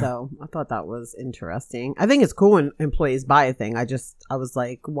 So I thought that was interesting. I think it's cool when employees buy a thing. I was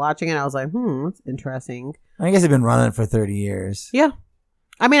like watching it. I was like, that's interesting. I guess they've been running it for 30 years. Yeah.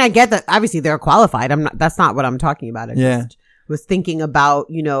 I mean, I get that. Obviously they're qualified. That's not what I'm talking about. I just was thinking about,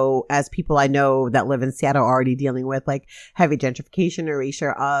 as people I know that live in Seattle are already dealing with like heavy gentrification,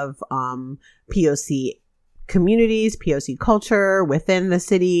 erasure of, POC communities, POC culture within the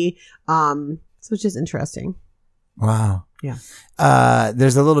city. So it's just interesting. Wow. Yeah.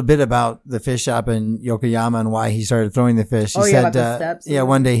 There's a little bit about the fish shop in Yokoyama and why he started throwing the fish. He said, about the steps. Yeah,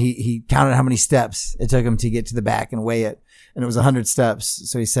 one day he counted how many steps it took him to get to the back and weigh it. And it was 100 steps.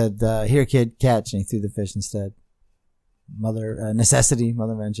 So he said, here, kid, catch. And he threw the fish instead. Mother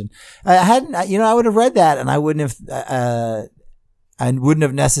invention. I would have read that and I wouldn't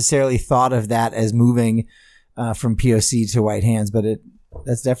have necessarily thought of that as moving, from POC to white hands, but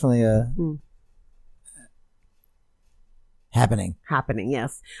that's definitely happening,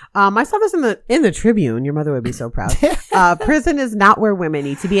 yes. I saw this in the Tribune. Your mother would be so proud. Prison is not where women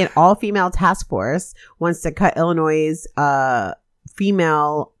need to be. An all-female task force wants to cut Illinois'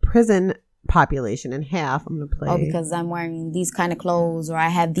 female prison population in half. I'm gonna play. Oh, because I'm wearing these kind of clothes or I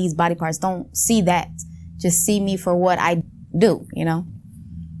have these body parts. Don't see that. Just see me for what I do.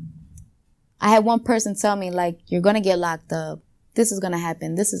 I had one person tell me like, "You're gonna get locked up. This is gonna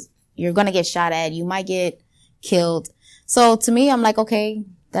happen. You're gonna get shot at. You might get killed." So to me, I'm like, okay,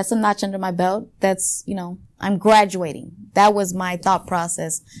 that's a notch under my belt. That's, I'm graduating. That was my thought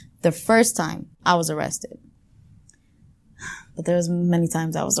process the first time I was arrested. But there's many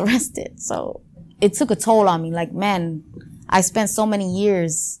times I was arrested. So it took a toll on me. Like, man, I spent so many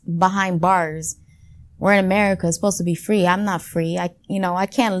years behind bars. We're in America. It's supposed to be free. I'm not free. I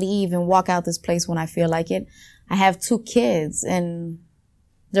can't leave and walk out this place when I feel like it. I have 2 kids and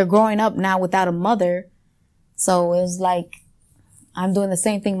they're growing up now without a mother. So it was like, I'm doing the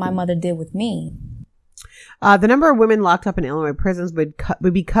same thing my mother did with me. The number of women locked up in Illinois prisons would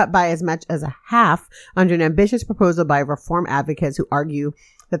be cut by as much as a half under an ambitious proposal by reform advocates who argue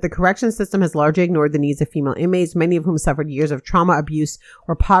that the correction system has largely ignored the needs of female inmates, many of whom suffered years of trauma, abuse,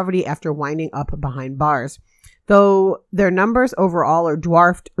 or poverty after winding up behind bars. Though their numbers overall are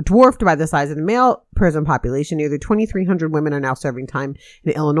dwarfed by the size of the male prison population, nearly 2,300 women are now serving time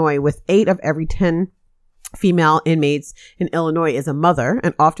in Illinois, with 8 of every 10 female inmates in Illinois is a mother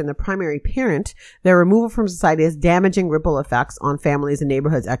and often the primary parent. Their removal from society has damaging ripple effects on families and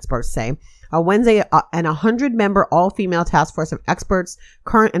neighborhoods, experts say. On Wednesday, an 100-member all-female task force of experts,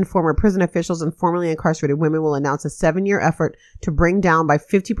 current and former prison officials, and formerly incarcerated women will announce a 7-year effort to bring down by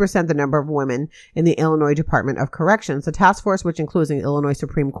 50% the number of women in the Illinois Department of Corrections. The task force, which includes the Illinois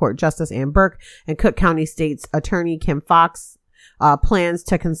Supreme Court Justice Ann Burke and Cook County State's Attorney Kim Fox, plans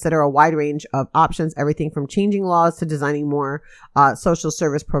to consider a wide range of options, everything from changing laws to designing more social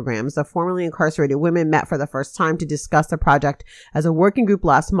service programs. The formerly incarcerated women met for the first time to discuss the project as a working group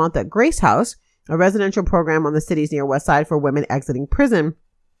last month at Grace House, a residential program on the city's near west side for women exiting prison.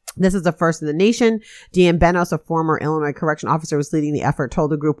 This is the first in the nation. Deanne Benos, a former Illinois correction officer, was leading the effort,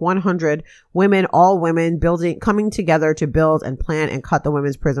 told the group 100 women, all women, coming together to build and plan and cut the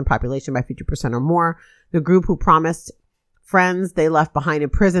women's prison population by 50% or more. The group, who promised friends they left behind in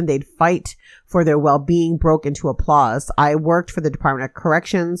prison they'd fight for their well-being, broke into applause. I worked for the Department of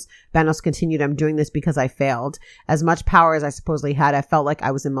Corrections. Benos continued, I'm doing this because I failed. As much power as I supposedly had, I felt like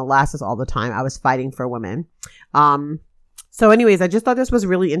I was in molasses all the time. I was fighting for women. So anyways, I just thought this was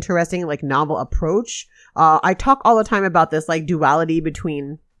really interesting, like novel approach. I talk all the time about this like duality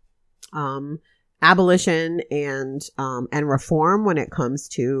between abolition and reform when it comes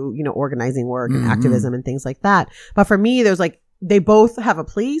to, organizing work and activism and things like that. But for me, there's like, they both have a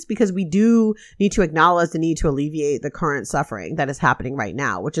place because we do need to acknowledge the need to alleviate the current suffering that is happening right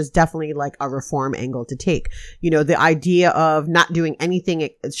now, which is definitely like a reform angle to take. The idea of not doing anything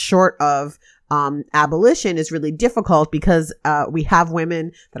short of abolition is really difficult because we have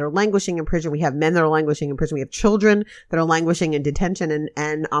women that are languishing in prison. We have men that are languishing in prison. We have children that are languishing in detention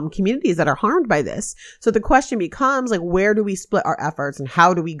and communities that are harmed by this. So the question becomes like, where do we split our efforts and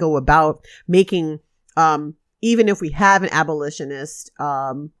how do we go about making even if we have an abolitionist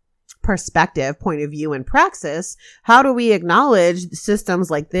perspective, point of view, and praxis, how do we acknowledge systems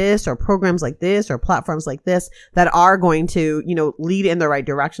like this or programs like this or platforms like this that are going to, lead in the right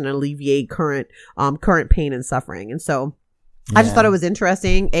direction and alleviate current pain and suffering? And so I just thought it was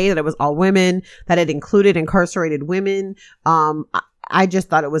interesting, that it was all women, that it included incarcerated women. I just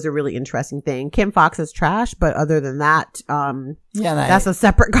thought it was a really interesting thing. Kim Fox is trash, but other than that, that's a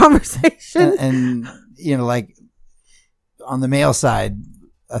separate conversation. And like on the male side,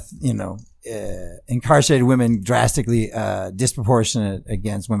 incarcerated women drastically disproportionate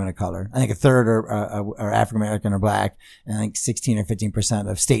against women of color. I think a third are African American or black, and I think 16 or 15%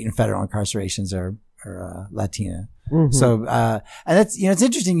 of state and federal incarcerations are Latina. Mm-hmm. So, and that's it's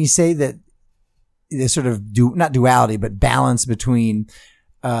interesting you say that there's sort of not duality, but balance between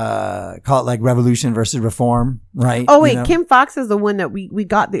call it like revolution versus reform, right? Oh wait, Kim Fox is the one that we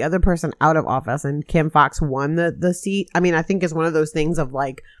got the other person out of office, and Kim Fox won the seat. I mean, I think it's one of those things of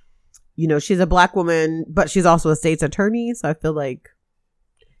like, she's a black woman, but she's also a state's attorney. So I feel like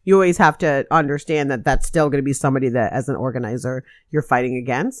you always have to understand that that's still going to be somebody that, as an organizer, you're fighting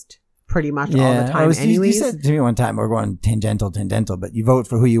against pretty much all the time. Anyways, you said to me one time, we're going tangential, but you vote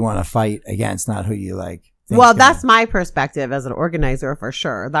for who you want to fight against, not who you like. Well, that's my perspective as an organizer for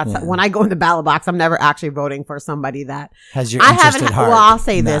sure. That's when I go in the ballot box, I'm never actually voting for somebody that has your interest at heart. Well, I'll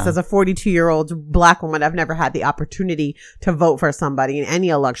say this as a 42-year-old black woman, I've never had the opportunity to vote for somebody in any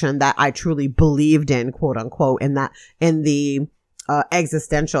election that I truly believed in, quote unquote, in the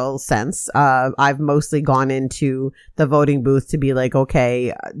existential sense. I've mostly gone into the voting booth to be like,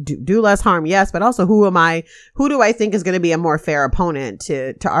 okay, do less harm, yes, but also who do I think is going to be a more fair opponent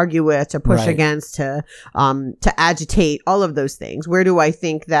to argue with, to push against, to agitate, all of those things. Where do I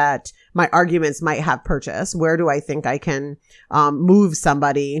think that my arguments might have purchase? Where do I think I can move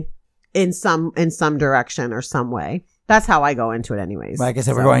somebody in some direction or some way? That's how I go into it anyways. Like I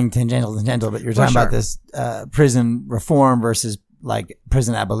said, we're going tangential, but you're talking about this prison reform versus like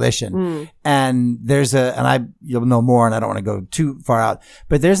prison abolition. And there's you'll know more, and I don't want to go too far out,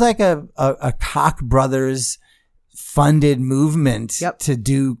 but there's like a Koch brothers funded movement to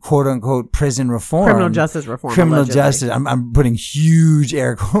do quote unquote prison reform. Criminal justice reform. Criminal justice. I'm putting huge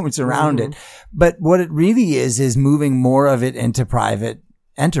air quotes around it. But what it really is moving more of it into private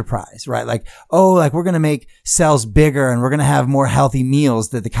enterprise, right? Like, we're going to make cells bigger and we're going to have more healthy meals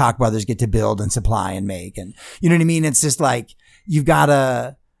that the Koch brothers get to build and supply and make. And you know what I mean? It's just like, you've got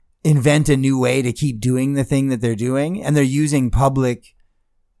to invent a new way to keep doing the thing that they're doing. And they're using public,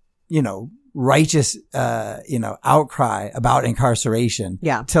 righteous, outcry about incarceration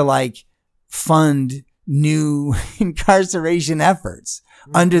to like fund new incarceration efforts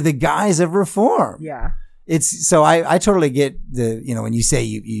under the guise of reform. Yeah. It's so I totally get when you say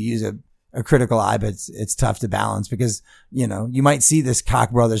you use a critical eye, but it's tough to balance because, you might see this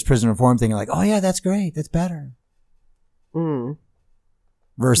Koch brothers prison reform thing and like, oh yeah, that's great. That's better.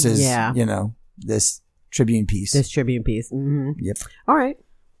 Versus, this Tribune piece. Mm-hmm. Yep. All right.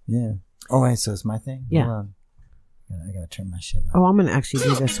 Yeah. Oh, wait, so it's my thing? Yeah. Hold on. I gotta turn my shit up. Oh, I'm gonna actually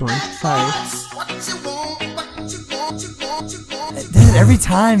do this one. Sorry. Every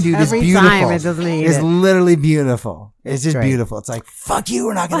time, dude, it's beautiful. Every time, it doesn't need It's literally beautiful. It's just beautiful. It's like, fuck you,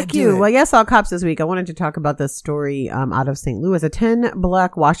 we're not gonna do it. Well, yes, all cops this week. I wanted to talk about this story out of St. Louis. 10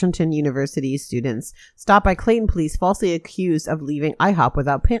 black Washington University students stopped by Clayton police falsely accused of leaving IHOP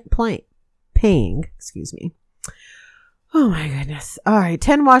without paying. Excuse me. Oh my goodness. All right.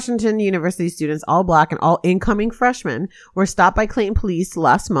 10 Washington University students, all black and all incoming freshmen, were stopped by Clayton police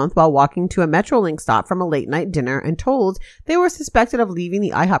last month while walking to a Metrolink stop from a late night dinner and told they were suspected of leaving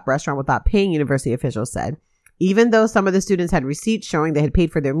the IHOP restaurant without paying, university officials said. Even though some of the students had receipts showing they had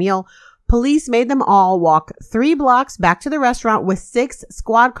paid for their meal, police made them all walk 3 blocks back to the restaurant with 6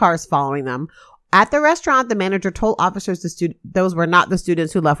 squad cars following them. At the restaurant, the manager told officers those were not the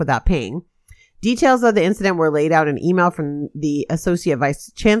students who left without paying. Details of the incident were laid out in an email from the Associate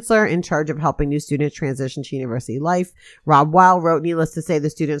Vice Chancellor in charge of helping new students transition to university life. Rob Weil wrote, needless to say, the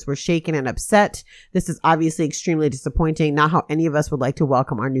students were shaken and upset. This is obviously extremely disappointing, not how any of us would like to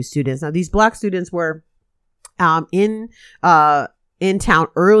welcome our new students. Now, these Black students were in town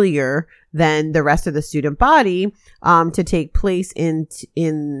earlier than the rest of the student body to take place in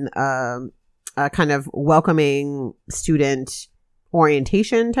a kind of welcoming student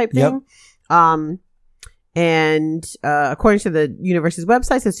orientation type thing. And according to the university's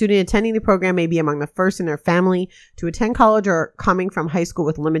website, a student attending the program may be among the first in their family to attend college or coming from high school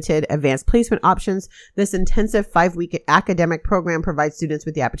with limited advanced placement options. This intensive 5-week academic program provides students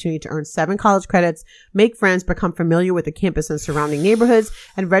with the opportunity to earn 7 college credits, make friends, become familiar with the campus and surrounding neighborhoods,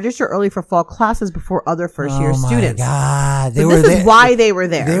 and register early for fall classes before other first-year students. Oh my God. So this is why they were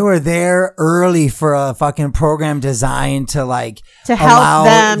there. They were there early for a fucking program designed to help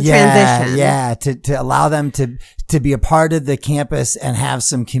them transition. Yeah, to allow them to be a part of the campus and have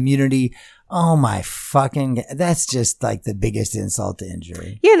some community. Oh my fucking, that's just like the biggest insult to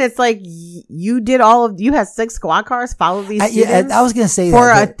injury. Yeah, and it's like you had 6 squad cars follow these students. I was gonna say for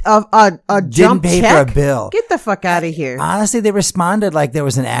that a jump didn't pay check? for a bill. Get the fuck out of here. Honestly, they responded like there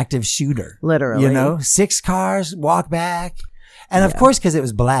was an active shooter. Literally, 6 cars, walk back, and of course because it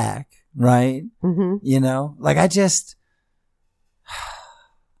was black, right? Mm-hmm. I just,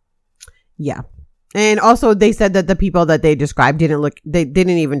 yeah. And also they said that the people that they described they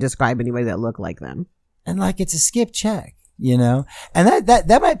didn't even describe anybody that looked like them. And it's a skip check, and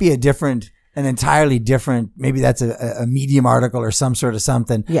that might be an entirely different, maybe that's a Medium article or some sort of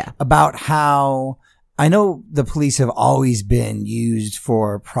something. Yeah. About how I know the police have always been used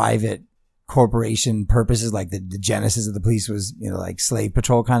for private corporation purposes, like the genesis of the police was, like slave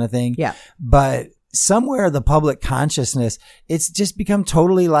patrol kind of thing. Yeah. But somewhere the public consciousness, it's just become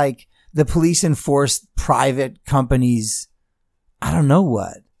totally like, the police enforce private companies. I don't know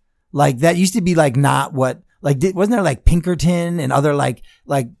what. Like that used to be like not what, wasn't there like Pinkerton and other like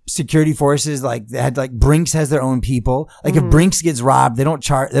security forces, like they had like Brinks has their own people. Like if Brinks gets robbed, they don't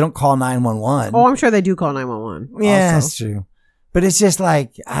call 911. Oh, I'm sure they do call 911. Yeah, that's true. But it's just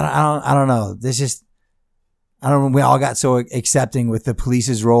like, I don't know. There's just, I don't know. We all got so accepting with the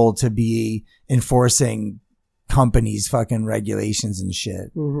police's role to be enforcing companies' fucking regulations and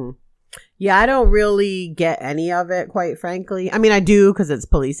shit. Mm-hmm. Yeah, I don't really get any of it, quite frankly. I mean, I do because it's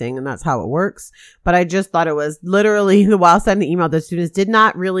policing and that's how it works. But I just thought it was literally, while sending the email, the students did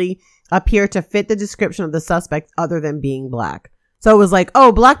not really appear to fit the description of the suspect other than being Black. So it was like,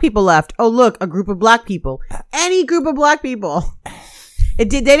 oh, Black people left. Oh, look, a group of Black people. Any group of Black people. They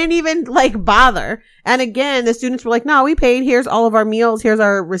didn't even bother. And again, the students were like, no, we paid. Here's all of our meals. Here's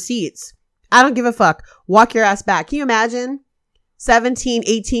our receipts. I don't give a fuck. Walk your ass back. Can you imagine? 17,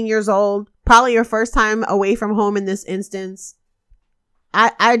 18 years old, probably your first time away from home in this instance. I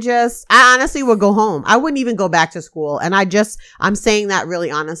honestly would go home. I wouldn't even go back to school. And I'm saying that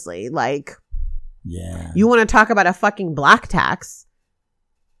really honestly. Yeah. You want to talk about a fucking black tax?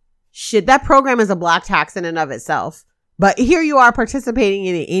 Shit, that program is a black tax in and of itself. But here you are participating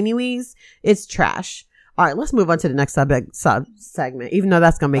in it anyways. It's trash. All right, let's move on to the next sub-segment, even though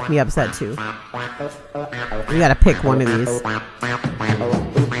that's going to make me upset too. You got to pick one of these.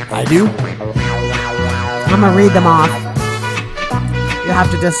 I do? I'm going to read them off. You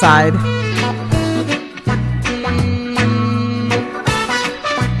have to decide.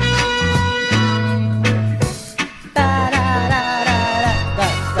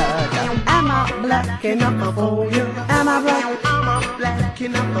 Am I black enough for you? Am I black? Am I black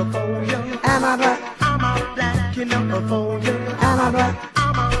enough for you? Am I black?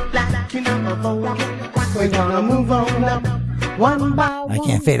 We're gonna move on up one by one. I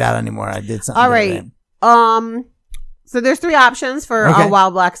can't fade out anymore. I did something. All right. So there's 3 options for our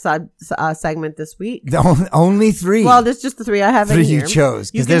Wild Black segment this week. Only 3. Well, there's just the 3 I have in 3 here. you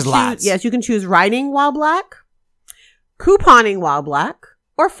chose because there's lots. Yes, you can choose riding while black, couponing while black,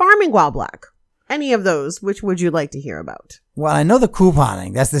 or farming while black. Any of those, which would you like to hear about? Well, I know the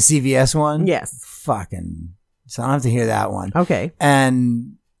couponing. That's the CVS one. Yes. Fucking. So I don't have to hear that one. Okay.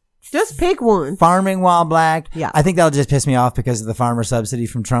 And just pick one. Farming while black. Yeah. I think that'll just piss me off because of the farmer subsidy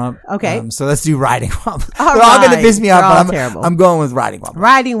from Trump. Okay. So let's do riding while black. All They're all going to right. piss me off, but terrible. I'm going with riding while black.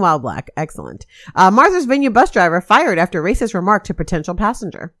 Riding while black. Excellent. Martha's Vineyard bus driver fired after racist remark to potential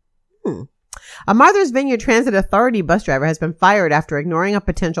passenger. A Martha's Vineyard Transit Authority bus driver has been fired after ignoring a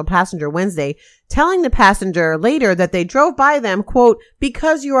potential passenger Wednesday, telling the passenger later that they drove by them, quote,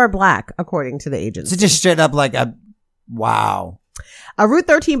 because you are black, according to the agency. So just straight up like wow. A Route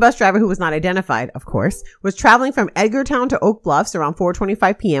 13 bus driver who was not identified, of course, was traveling from Edgartown to Oak Bluffs around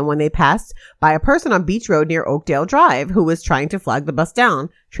 4:25 p.m. when they passed by a person on Beach Road near Oakdale Drive who was trying to flag the bus down.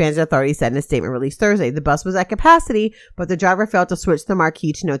 Transit Authority said in a statement released Thursday. The bus was at capacity, but the driver failed to switch the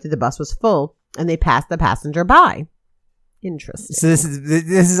marquee to note that the bus was full, and they passed the passenger by. Interesting. So this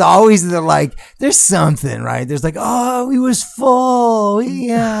is always the like, there's something, right? There's like, oh, he was full.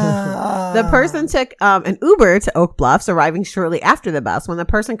 Yeah. The person took an Uber to Oak Bluffs, arriving shortly after the bus. When the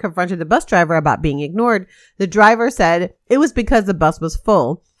person confronted the bus driver about being ignored, the driver said it was because the bus was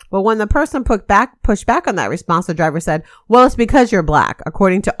full. But when the person pushed back on that response, the driver said, well, it's because you're black,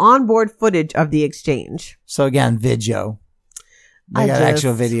 according to onboard footage of the exchange. So again, video. They got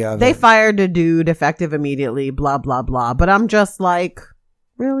actual video of They it. fired the dude effective immediately, blah, blah, blah. But I'm just like,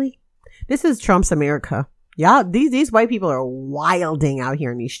 really? This is Trump's America. Yeah, these white people are wilding out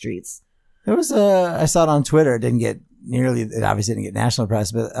here in these streets. There was I saw it on Twitter. It obviously didn't get national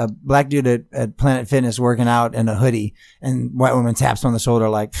press, but a black dude at Planet Fitness working out in a hoodie, and white woman taps him on the shoulder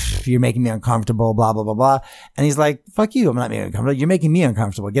like, you're making me uncomfortable, blah, blah, blah, blah. And he's like, fuck you. I'm not making you uncomfortable. You're making me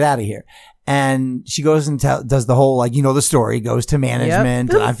uncomfortable. Get out of here. And she goes and does the whole, like, the story, goes to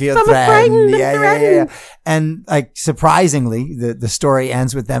management. Yep. And I feel I'm threatened. frightened. Yeah. And like, surprisingly, the story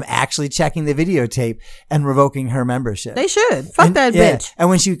ends with them actually checking the videotape and revoking her membership. They should. Fuck that bitch. And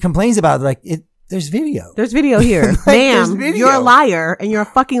when she complains about it, like, there's video. There's video here. Like, there's Ma'am, video. you're a liar, and you're a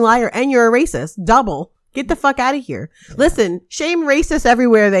fucking liar, and you're a racist. Double. Get the fuck out of here. Listen, shame racists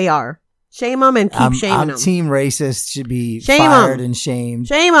everywhere they are. Shame them and keep shaming them. Team racist should be Shame fired 'em. and shamed.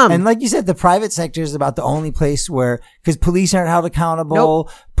 Shame them. And like you said, the private sector is about the only place where, because police aren't held accountable,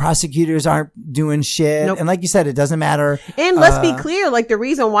 Nope. prosecutors aren't doing shit. Nope. And like you said, it doesn't matter. And let's be clear, like the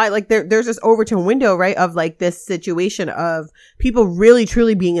reason why, like there's this Overton window, right, of like this situation of people really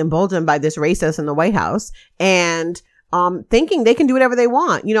truly being emboldened by this racist in the White House and thinking they can do whatever they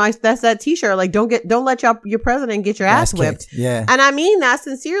want. That's that t-shirt, like don't let your president get your ass whipped. Kicked. Yeah. And I mean that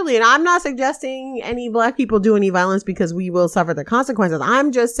sincerely. And I'm not suggesting any black people do any violence because we will suffer the consequences.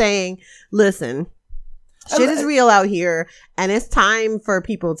 I'm just saying, listen, shit is real out here, and it's time for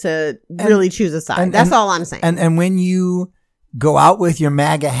people to really choose a side. That's all I'm saying. And when you go out with your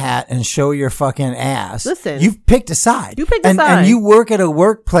MAGA hat and show your fucking ass, listen, you've picked a side. You picked a side. And you work at a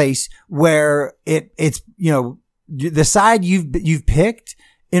workplace where it's the side you've picked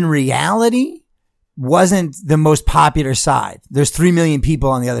in reality wasn't the most popular side. There's 3 million people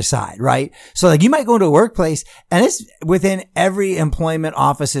on the other side, right? So like you might go into a workplace and it's within every employment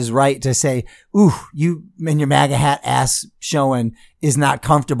office's right to say, ooh, you in your MAGA hat ass showing is not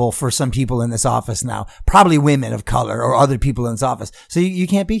comfortable for some people in this office now. Probably women of color or other people in this office. So you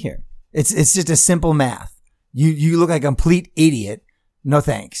can't be here. It's just a simple math. You look like a complete idiot. No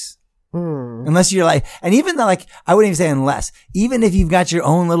thanks. Unless you're like, and even though like, I wouldn't even say unless, even if you've got your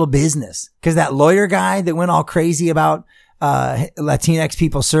own little business, cause that lawyer guy that went all crazy about, Latinx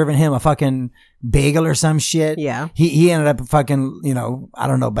people serving him a fucking bagel or some shit. Yeah. He ended up fucking, I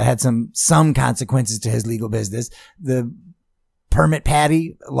don't know, but had some consequences to his legal business. The permit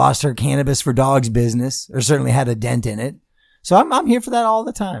Patty lost her cannabis for dogs business, or certainly had a dent in it. So I'm here for that all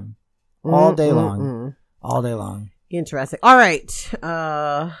the time. All day long. All day long. Interesting. All right.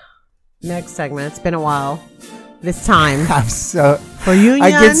 Next segment. It's been a while. This time for union. I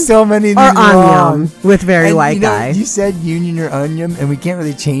get so many or wrong. onion with very white guy. You said union or onion, and we can't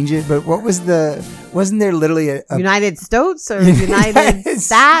really change it. But what was wasn't there literally a United Stoats or United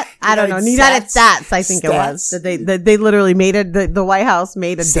Stat? I don't know. United Stats. I think it was that they literally made it. The White House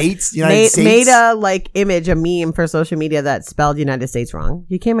made a States. Made a image, a meme for social media that spelled United States wrong.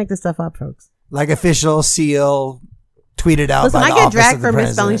 You can't make this stuff up, folks. Like official seal. Tweeted out. Listen, by I the get office dragged of the for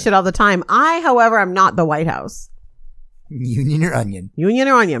misspelling president. shit all the time. I, however, am not the White House. Union or onion? Union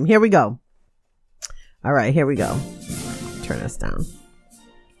or onion. Here we go. All right, here we go. Turn this down.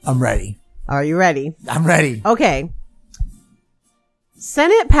 I'm ready. Are you ready? I'm ready. Okay.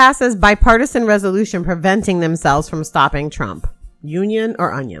 Senate passes bipartisan resolution preventing themselves from stopping Trump. Union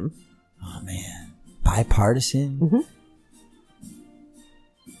or onion? Oh, man. Bipartisan? Mm-hmm.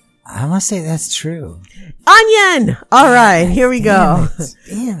 I must say that's true. Onion! All right, here we go.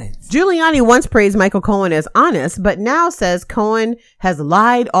 Damn it. Giuliani once praised Michael Cohen as honest, but now says Cohen has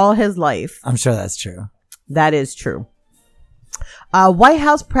lied all his life. I'm sure that's true. That is true. White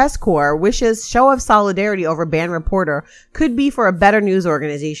House press corps wishes show of solidarity over banned reporter could be for a better news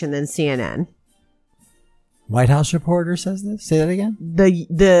organization than CNN. White House reporter says this? Say that again?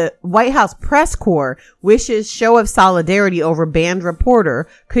 The White House press corps wishes show of solidarity over banned reporter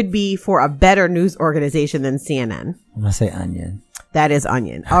could be for a better news organization than CNN. I'm going to say onion. That is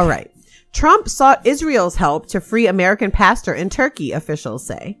onion. All right. Trump sought Israel's help to free American pastor in Turkey, officials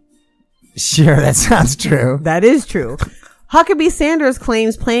say. Sure, that sounds true. That is true. Huckabee Sanders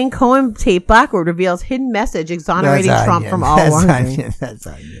claims playing Cohen tape backward reveals hidden message exonerating Trump from all wrongdoing. That's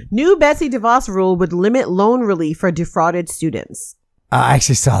onion. New Betsy DeVos rule would limit loan relief for defrauded students. I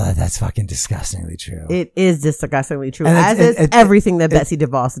actually saw that. That's fucking disgustingly true. It is disgustingly true, And as is everything that Betsy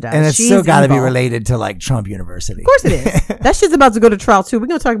DeVos does. And it's She's still got to be evil. related to like Trump University. Of course it is. That shit's about to go to trial too. We're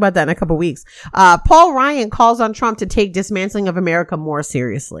going to talk about that in a couple weeks. Paul Ryan calls on Trump to take dismantling of America more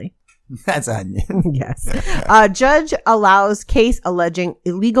seriously. That's onion. Yes. Judge allows case alleging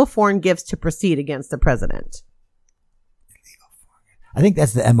illegal foreign gifts to proceed against the president. I think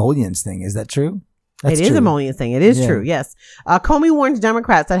that's the emollients thing. Is that true? That's It is true. a Mullion thing. It is true. Yes. Comey warns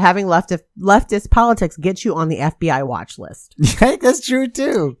Democrats that having leftist politics gets you on the FBI watch list. Yeah, that's true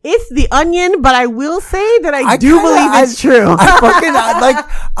too. It's the Onion, but I will say that I do believe it's true.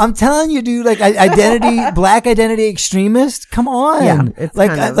 I'm telling you, dude, like black identity extremist. Come on. Yeah, it's like,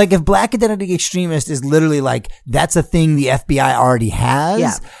 kind of- like if black identity extremist is literally like, that's a thing the FBI already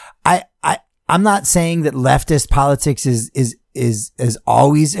has. Yeah. I'm not saying that leftist politics is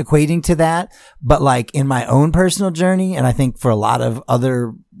always equating to that, but like in my own personal journey, and I think for a lot of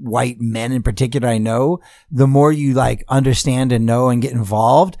other white men in particular I know, the more you like understand and know and get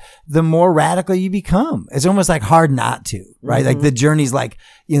involved, the more radical you become. It's almost like hard not to, right? Mm-hmm. Like the journey's like,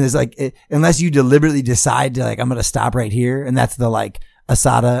 there's like, unless you deliberately decide to like, I'm going to stop right here. And that's the like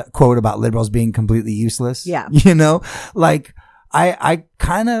Asada quote about liberals being completely useless. Yeah. Like I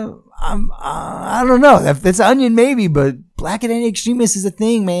don't know. It's Onion maybe, but black identity extremists is a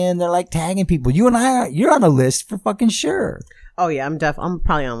thing, man. They're like tagging people. You and you're on a list for fucking sure. Oh yeah, I'm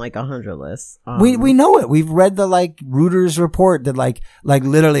probably on like 100 lists. We know it. We've read the like Reuters report that like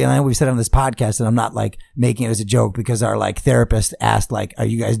literally, and I know we've said on this podcast, and I'm not like making it as a joke because our like therapist asked like, are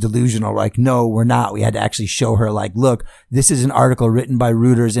you guys delusional? We're like, no, we're not. We had to actually show her like, look, this is an article written by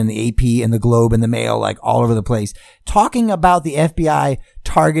Reuters and the AP and the Globe and the Mail, like all over the place, talking about the FBI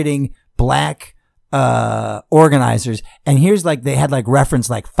targeting black organizers. And here's like, they had like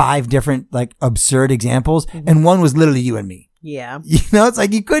referenced like 5 different like absurd examples. Mm-hmm. And one was literally you and me. Yeah. It's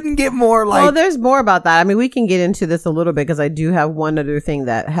like you couldn't get more like. Well, there's more about that. I mean, we can get into this a little bit because I do have one other thing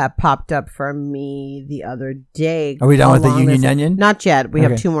that had popped up for me the other day. Are we done with the Union Onion? Not yet. We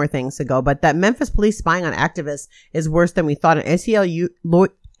have 2 more things to go. But that Memphis police spying on activists is worse than we thought. An ACLU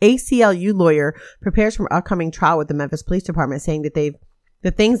lawyer prepares for an upcoming trial with the Memphis Police Department, saying that the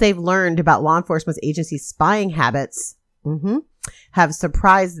things they've learned about law enforcement agencies' spying habits have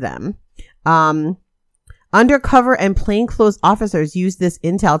surprised them. Undercover and plainclothes officers used this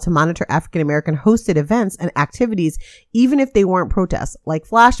intel to monitor African-American hosted events and activities, even if they weren't protests, like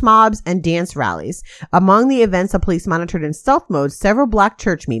flash mobs and dance rallies. Among the events the police monitored in stealth mode, several black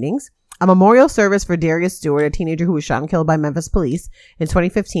church meetings, a memorial service for Darius Stewart, a teenager who was shot and killed by Memphis police in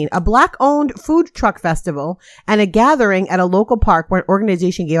 2015, a black-owned food truck festival, and a gathering at a local park where an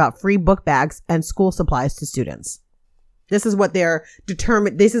organization gave out free book bags and school supplies to students. This is what they're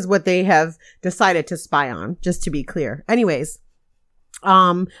determined. This is what they have decided to spy on, just to be clear. Anyways,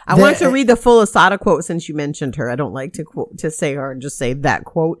 I want to read the full Asada quote since you mentioned her. I don't like to say her and just say that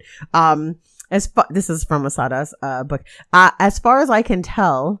quote. This is from Asada's book. As far as I can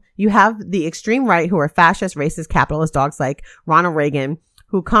tell, you have the extreme right who are fascist, racist, capitalist dogs like Ronald Reagan,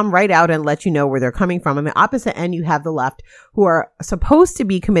 who come right out and let you know where they're coming from. On the opposite end, you have the left, who are supposed to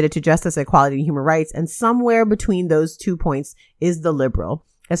be committed to justice, equality, and human rights. And somewhere between those 2 points is the liberal.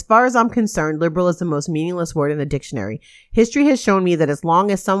 As far as I'm concerned, liberal is the most meaningless word in the dictionary. History has shown me that as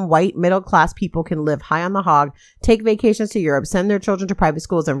long as some white middle-class people can live high on the hog, take vacations to Europe, send their children to private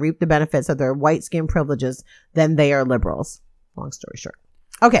schools, and reap the benefits of their white skin privileges, then they are liberals. Long story short.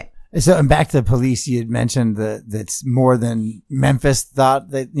 Okay. So, and back to the police, you had mentioned that's more than Memphis thought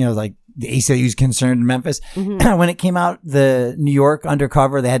that, like the ACLU is concerned in Memphis. Mm-hmm. When it came out, the New York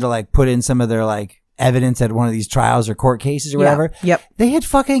undercover, they had to like put in some of their like evidence at one of these trials or court cases or whatever. Yep. They had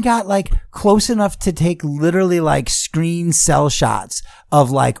fucking got like close enough to take literally like screen cell shots of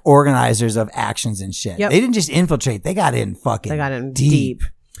like organizers of actions and shit. Yep. They didn't just infiltrate. They got in deep.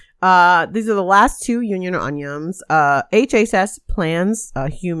 These are the last 2 Union Onions. HHS plans,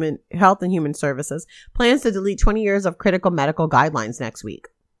 Human Health and Human Services plans to delete 20 years of critical medical guidelines next week.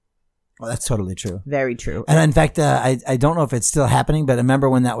 Well, that's totally true. Very true. And in fact, I don't know if it's still happening, but I remember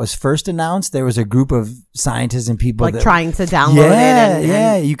when that was first announced, there was a group of scientists and people like trying to download it.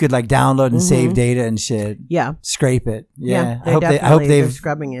 And you could like download and save data and shit. Yeah. Scrape it. Yeah. I hope they've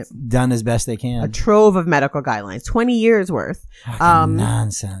scrubbing it. Done as best they can. A trove of medical guidelines, 20 years worth.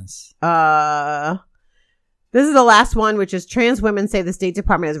 Nonsense. This is the last one, which is trans women say the State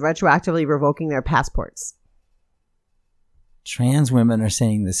Department is retroactively revoking their passports. Trans women are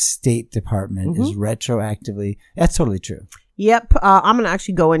saying the State Department is retroactively. That's totally true. Yep. I'm going to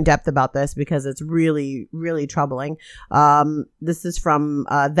actually go in depth about this because it's really, really troubling. This is from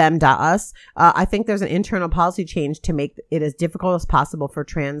them.us. I think there's an internal policy change to make it as difficult as possible for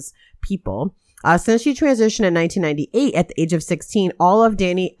trans people. Since she transitioned in 1998 at the age of 16, all of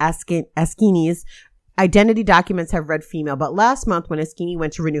Danny Askini's identity documents have read female, but last month when Askini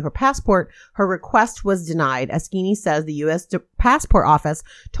went to renew her passport, her request was denied. Askini says the U.S. Passport Office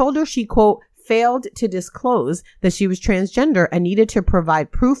told her she, quote, failed to disclose that she was transgender and needed to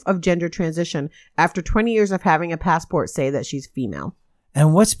provide proof of gender transition after 20 years of having a passport say that she's female.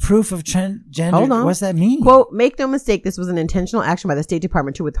 And what's proof of gender? Hold on. What's that mean? Quote, make no mistake, this was an intentional action by the State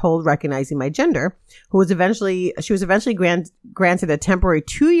Department to withhold recognizing my gender, she was eventually granted a temporary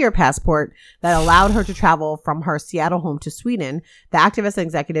 2-year passport that allowed her to travel from her Seattle home to Sweden. The activist and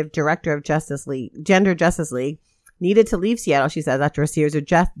executive director of Gender Justice League needed to leave Seattle, she says, after a series of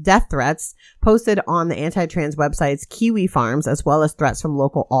death threats posted on the anti-trans websites Kiwi Farms, as well as threats from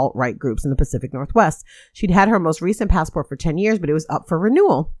local alt-right groups in the Pacific Northwest. She'd had her most recent passport for 10 years, but it was up for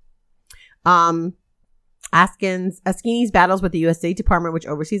renewal. Askini's battles with the U.S. State Department, which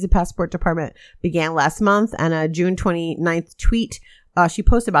oversees the passport department, began last month, and a June 29th tweet she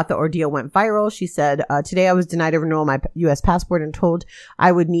posted about the ordeal went viral. She said, today I was denied a renewal of my U.S. passport and told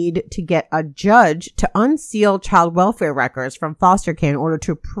I would need to get a judge to unseal child welfare records from foster care in order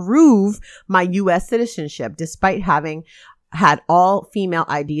to prove my U.S. citizenship. Despite having had all female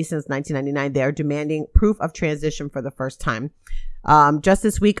ID since 1999, they are demanding proof of transition for the first time. Just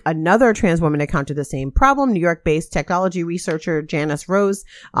this week, another trans woman encountered the same problem. New York-based technology researcher Janice Rose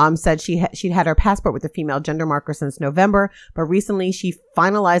said she'd had her passport with a female gender marker since November, but recently she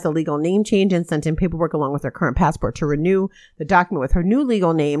finalized a legal name change and sent in paperwork along with her current passport to renew the document with her new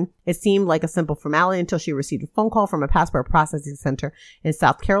legal name. It seemed like a simple formality until she received a phone call from a passport processing center in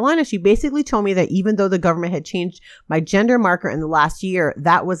South Carolina. She basically told me that even though the government had changed my gender marker in the last year,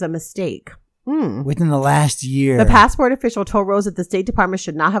 that was a mistake. Within the last year. The passport official told Rose that the State Department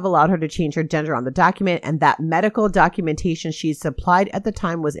should not have allowed her to change her gender on the document and that medical documentation she supplied at the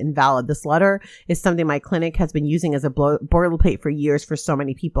time was invalid. This letter is something my clinic has been using as a boilerplate for years for so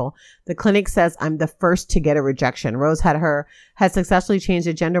many people. The clinic says I'm the first to get a rejection. Rose had successfully changed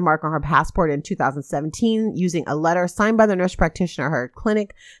the gender mark on her passport in 2017 using a letter signed by the nurse practitioner at her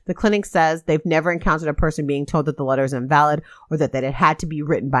clinic. The clinic says they've never encountered a person being told that the letter is invalid or that it had to be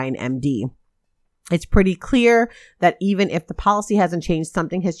written by an MD. It's pretty clear that even if the policy hasn't changed,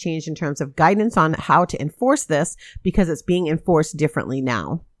 something has changed in terms of guidance on how to enforce this because it's being enforced differently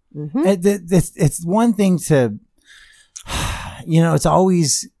now. Mm-hmm. It's one thing to, it's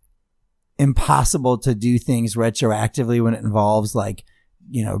always impossible to do things retroactively when it involves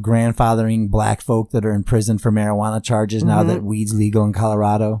grandfathering black folk that are in prison for marijuana charges now that weed's legal in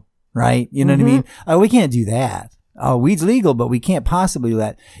Colorado, right? You know what I mean? We can't do that. Oh, weed's legal, but we can't possibly do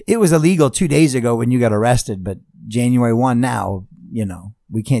that. It was illegal 2 days ago when you got arrested, but January 1 now,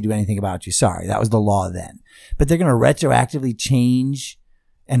 we can't do anything about you. Sorry. That was the law then. But they're going to retroactively change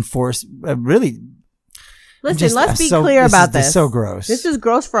and force, really. Listen, let's be clear about this. This is so gross. This is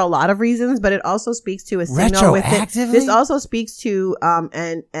gross for a lot of reasons, but it also speaks to a signal with it. This also speaks to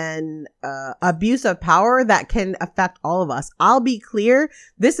an abuse of power that can affect all of us. I'll be clear,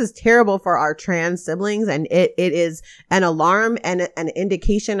 this is terrible for our trans siblings, and it is an alarm and an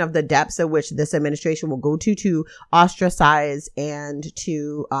indication of the depths at which this administration will go to ostracize and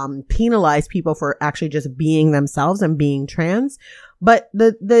to penalize people for actually just being themselves and being trans. But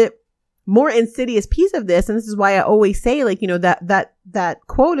the more insidious piece of this, and this is why I always say, that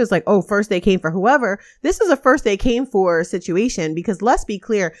quote is first they came for whoever. This is a first they came for situation because let's be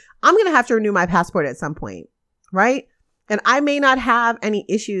clear, I'm going to have to renew my passport at some point, right? And I may not have any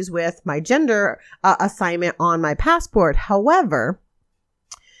issues with my gender assignment on my passport. However,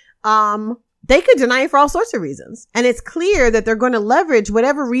 they could deny it for all sorts of reasons. And it's clear that they're going to leverage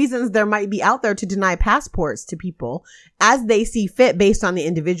whatever reasons there might be out there to deny passports to people as they see fit based on the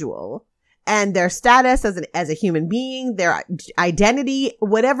individual and their status as a human being, their identity,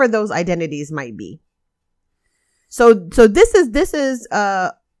 whatever those identities might be. So this is this is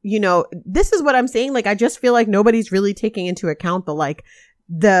what I'm saying. I just feel like nobody's really taking into account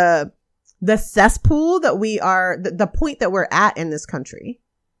the cesspool that we are, the point that we're at in this country.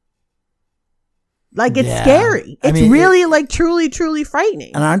 It's scary. It's really truly, truly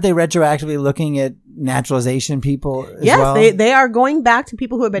frightening. And aren't they retroactively looking at naturalization people as yes, well? they are going back to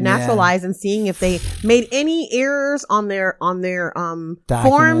people who have been Yeah. naturalized and seeing if they made any errors on their forms,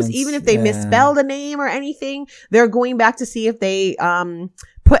 Documents, even if they yeah. misspelled a name or anything. They're going back to see if they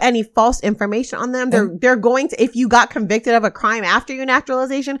put any false information on them. They're going to, if you got convicted of a crime after your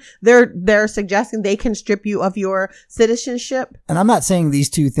naturalization, they're suggesting they can strip you of your citizenship. And I'm not saying these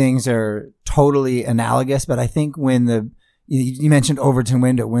two things are totally analogous, but I think when you mentioned Overton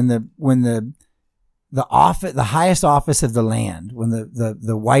window, when the highest office of the land, when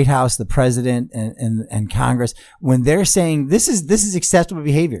the White House, the president and Congress, when they're saying this is acceptable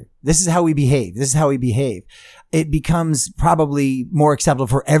behavior, this is how we behave, it becomes probably more acceptable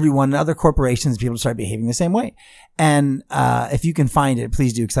for everyone and other corporations, people to start behaving the same way. And if you can find it,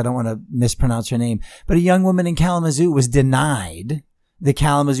 please do, because I don't want to mispronounce her name. But a young woman in Kalamazoo was denied the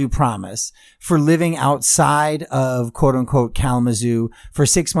Kalamazoo Promise for living outside of quote unquote Kalamazoo for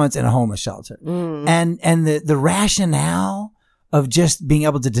 6 months in a homeless shelter. And the rationale of just being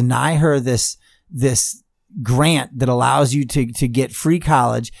able to deny her this grant that allows you to get free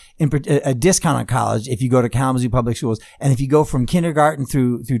college, a discount on college if you go to Kalamazoo Public Schools. And if you go from kindergarten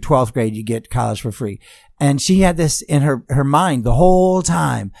through 12th grade, you get college for free. And she had this in her mind the whole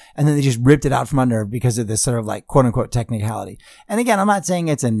time. And then they just ripped it out from under her because of this sort of like quote unquote technicality. And again, I'm not saying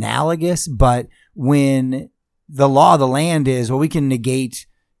it's analogous, but when the law of the land is, well, we can negate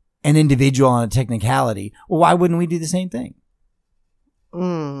an individual on a technicality. Well, why wouldn't we do the same thing?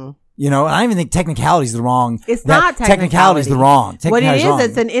 You know, and I don't even think technicality is the wrong. It's not technicality is the wrong. What it is, wrong.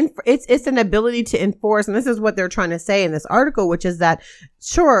 it's an ability to enforce, and this is what they're trying to say in this article, which is that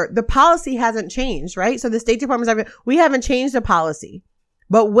sure, the policy hasn't changed, right? So the State Department, we haven't changed the policy,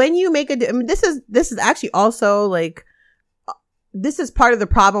 but when you make this is actually also like. This is part of the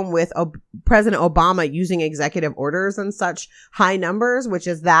problem with President Obama using executive orders in such high numbers, which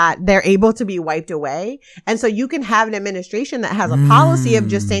is that they're able to be wiped away. And so you can have an administration that has a policy of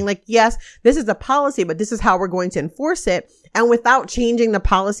just saying like, yes, this is a policy, but this is how we're going to enforce it. And without changing the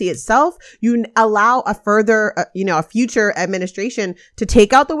policy itself, you allow a further, a future administration to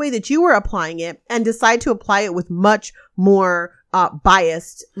take out the way that you were applying it and decide to apply it with much more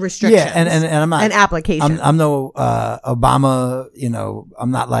biased restrictions. Yeah, and I'm not an application. I'm no Obama.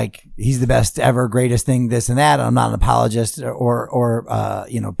 I'm not like he's the best ever, greatest thing, this and that. I'm not an apologist or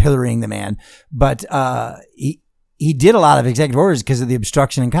pillorying the man, but he did a lot of executive orders because of the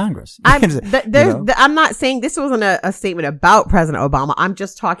obstruction in Congress. I'm not saying this wasn't a statement about President Obama. I'm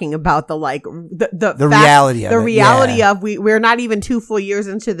just talking about the reality of reality of we're not even 2 full years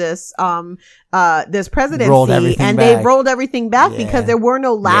into this this presidency, and they rolled everything back because there were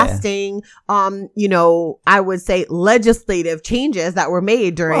no lasting I would say legislative changes that were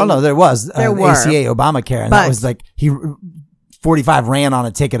made during. Oh no, there was ACA, Obamacare, and that was like 45 ran on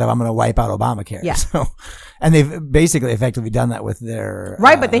a ticket of I'm going to wipe out Obamacare. Yeah. So, and they've basically effectively done that with their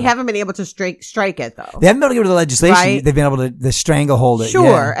but they haven't been able to strike it though. They haven't been able to get to the legislation. Right? They've been able to stranglehold it.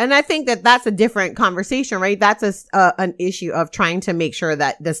 Sure, and I think that that's a different conversation, right? That's an issue of trying to make sure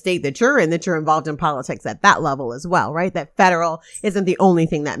that the state that you're in, that you're involved in politics at that level as well, right? That federal isn't the only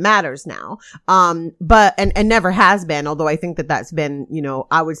thing that matters now, but never has been. Although I think that that's been,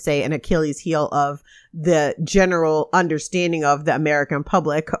 I would say an Achilles heel of the general understanding of the American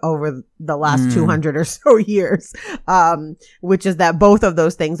public over the last 200 or so years, which is that both of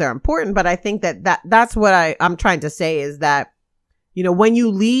those things are important. But I think that's what I'm trying to say is that, when you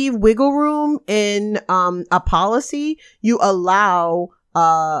leave wiggle room in a policy, you allow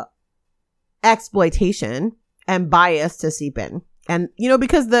exploitation and bias to seep in. And,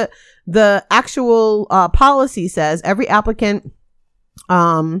 because the actual policy says every applicant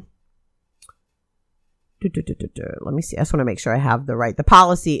let me see. I just want to make sure I have the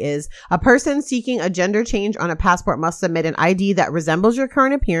policy is a person seeking a gender change on a passport must submit an ID that resembles your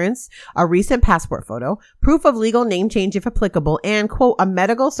current appearance, a recent passport photo, proof of legal name change if applicable, and quote, a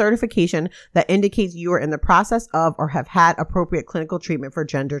medical certification that indicates you are in the process of or have had appropriate clinical treatment for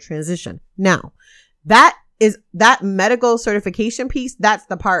gender transition. Now, that medical certification piece, that's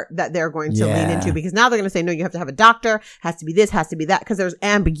the part that they're going to lean into, because now they're going to say, no, you have to have a doctor, has to be this, has to be that, because there's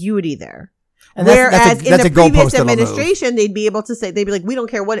ambiguity there. And whereas in the previous administration, they'd be able to say, they'd be like, we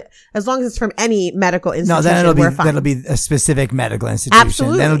don't care what, as long as it's from any medical institution, we're fine. That'll be a specific medical institution.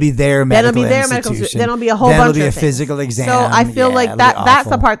 Absolutely. Then it'll be their medical institution. Then it'll be a whole bunch of things. Then it'll be a physical exam. So I feel like that's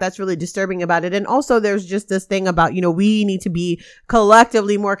the part that's really disturbing about it. And also there's just this thing about, we need to be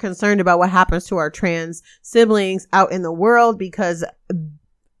collectively more concerned about what happens to our trans siblings out in the world, because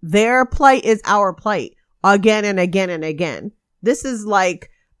their plight is our plight again and again and again. This is like,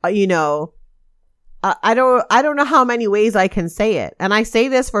 I don't know how many ways I can say it. And I say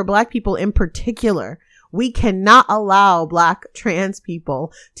this for Black people in particular. We cannot allow Black trans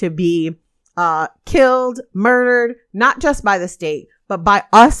people to be killed, murdered, not just by the state, but by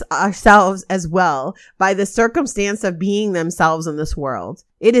us ourselves as well, by the circumstance of being themselves in this world.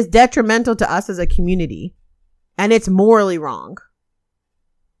 It is detrimental to us as a community, and it's morally wrong.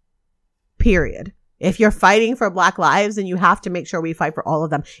 Period. If you're fighting for Black lives, then you have to make sure we fight for all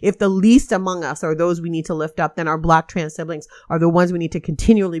of them. If the least among us are those we need to lift up, then our Black trans siblings are the ones we need to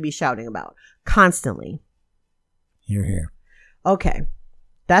continually be shouting about. Constantly. Hear, hear. Okay.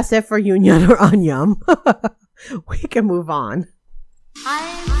 That's it for Union or Anyam. We can move on.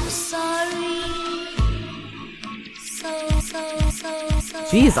 I'm sorry.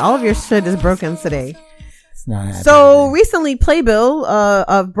 Jeez, all of your shit is broken today. It's not happening. So recently, Playbill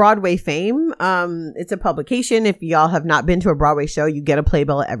of Broadway fame. It's a publication. If y'all have not been to a Broadway show, you get a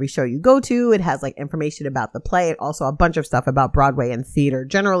Playbill at every show you go to. It has like information about the play and also a bunch of stuff about Broadway and theater,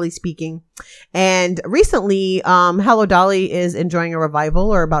 generally speaking. And recently, Hello Dolly is enjoying a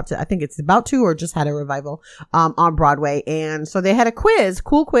revival, or I think it's about to, or just had a revival on Broadway. And so they had a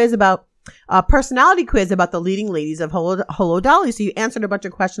cool quiz about a personality quiz about the leading ladies of Hello Dolly. So you answered a bunch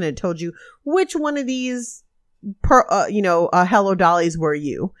of questions and it told you which one of these Hello Dollies were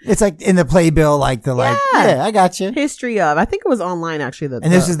you. It's like in the playbill, I got you. History of, I think it was online actually.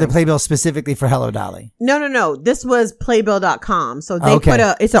 And this is the playbill specifically for Hello Dolly. No. This was playbill.com. So they it's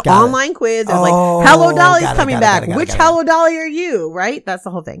an Got online quiz. It's like, Oh, Hello Dolly's got it, coming got it, back. got it, got it, Which got it. Hello Dolly are you? Right? That's the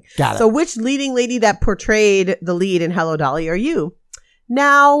whole thing. Got it. So which leading lady that portrayed the lead in Hello Dolly are you?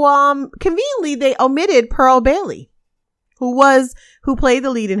 Now, conveniently, they omitted Pearl Bailey, who played the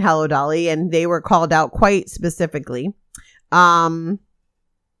lead in Hello Dolly, and they were called out quite specifically. Yeah.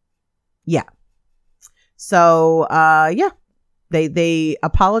 So, They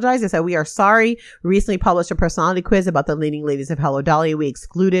apologized. They said, "We are sorry. We recently published a personality quiz about the leading ladies of Hello Dolly. We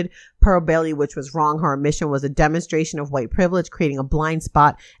excluded Pearl Bailey, which was wrong. Her omission was a demonstration of white privilege, creating a blind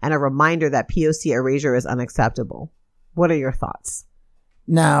spot and a reminder that POC erasure is unacceptable." What are your thoughts?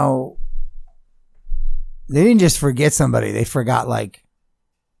 Now, they didn't just forget somebody. They forgot, was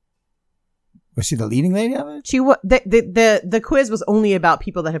she the leading lady of it? She the quiz was only about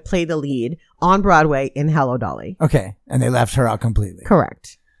people that had played the lead on Broadway in Hello Dolly. Okay. And they left her out completely.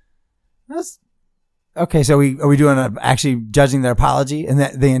 Correct. Okay. So are we doing actually judging their apology? And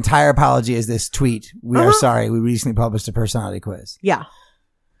the entire apology is this tweet. We are sorry. We recently published a personality quiz. Yeah.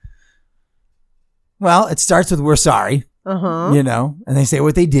 Well, it starts with "we're sorry." And they say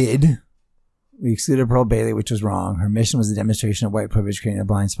what they did. We excluded Pearl Bailey, which was wrong. Her mission was a demonstration of white privilege, creating a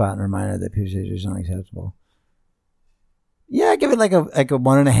blind spot and a reminder that POC is unacceptable. Yeah, I give it like a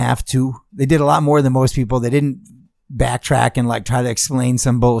 1.5, 2. They did a lot more than most people. They didn't backtrack and try to explain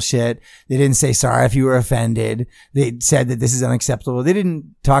some bullshit. They didn't say sorry if you were offended. They said that this is unacceptable. They didn't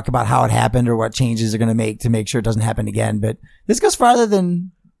talk about how it happened or what changes they're going to make sure it doesn't happen again. But this goes farther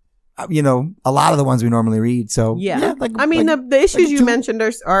than a lot of the ones we normally read. So yeah the issues you mentioned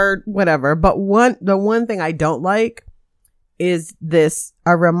are whatever. But the one thing I don't like is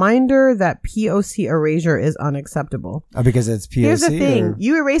a reminder that POC erasure is unacceptable. Because it's POC. Here's the thing.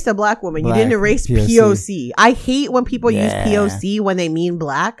 You erased a Black woman. You didn't erase POC. I hate when people use POC when they mean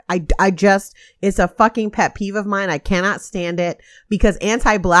Black. It's a fucking pet peeve of mine. I cannot stand it because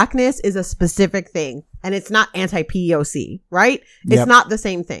anti-Blackness is a specific thing. And it's not anti-POC, right? It's not the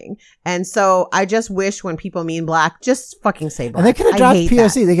same thing. And so I just wish when people mean Black, just fucking say Black. And they could have dropped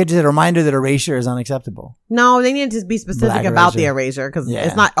POC. They could just a reminder that erasure is unacceptable. No, they need to be specific Black about erasure. the erasure because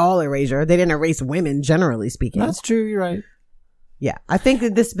it's not all erasure. They didn't erase women, generally speaking. That's true. You're right. Yeah, I think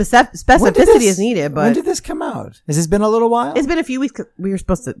that this specificity is needed. But when did this come out? Has this been a little while? It's been a few weeks. 'Cause we were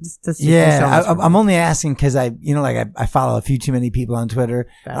supposed to see. Yeah, I'm only asking because I follow a few too many people on Twitter.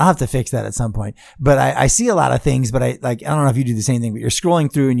 I'll have to fix that at some point. But I see a lot of things. But I don't know if you do the same thing. But you're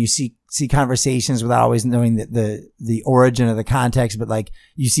scrolling through and you see conversations without always knowing the origin of the context. But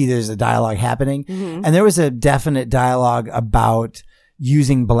you see there's a dialogue happening, and there was a definite dialogue about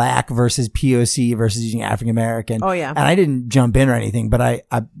using Black versus POC versus using African American. Oh yeah. And I didn't jump in or anything, but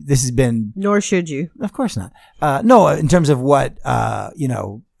this has been. Nor should you. Of course not. No, in terms of what,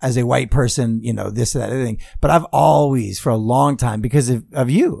 as a white person, this or that other thing. But I've always, for a long time, because of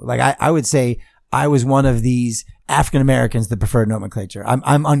you, I would say I was one of these African Americans that preferred nomenclature.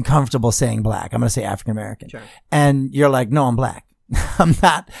 I'm uncomfortable saying Black. I'm going to say African American. Sure. And you're like, no, I'm Black. I'm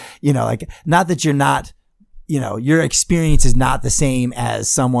not, not that you're not, your experience is not the same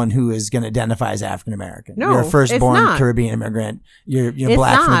as someone who is going to identify as African American. No, you're a firstborn it's not. Caribbean immigrant. You're It's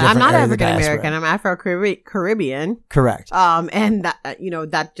black not. from a different I'm not area of the African diaspora. American. I'm Afro-Caribbean. Correct. And that,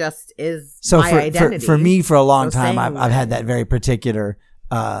 that just is So my identity. for me, for a long So time, saying I've had that very particular,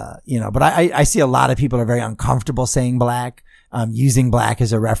 but I see a lot of people are very uncomfortable saying black, using black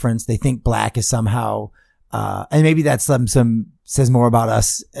as a reference. They think black is somehow, and maybe that's some says more about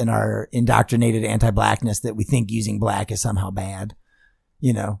us and our indoctrinated anti-blackness that we think using black is somehow bad,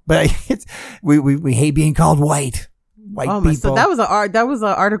 but we hate being called white people. So that was an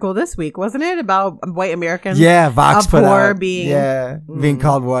article this week, wasn't it? About white Americans. Yeah. Vox put out being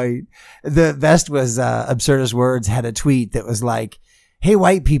called white. The best was, Absurdist Words had a tweet that was like, hey,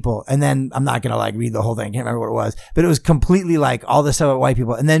 white people. And then I'm not going to read the whole thing. I can't remember what it was, but it was completely all this stuff about white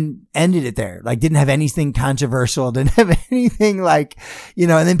people and then ended it there. Didn't have anything controversial, didn't have anything and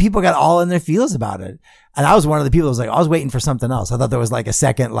then people got all in their feels about it. And I was one of the people that was I was waiting for something else. I thought there was a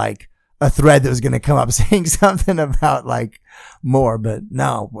second, a thread that was going to come up saying something about more, but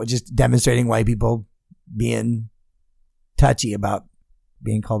no, we're just demonstrating white people being touchy about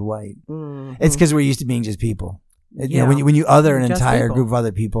being called white. Mm-hmm. It's because we're used to being just people. When you other an entire group of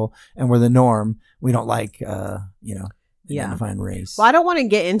other people and we're the norm, we don't identifying race. Well, I don't want to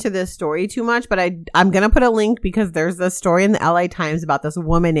get into this story too much, but I'm going to put a link because there's a story in the LA Times about this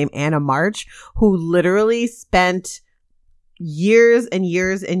woman named Anna March who literally spent years and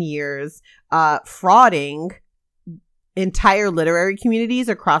years and years frauding entire literary communities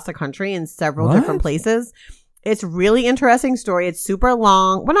across the country in several different places. It's really interesting story. It's super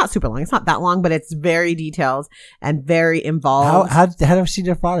long. Well, not super long. It's not that long, but it's very detailed and very involved. How does she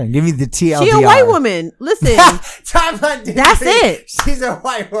defraud him? Give me the TLDR. She a white woman. Listen. That's it. She's a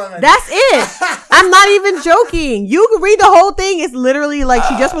white woman. That's it. I'm not even joking. You can read the whole thing. It's literally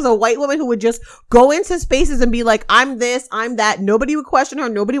she just was a white woman who would just go into spaces and be like, I'm this, I'm that. Nobody would question her.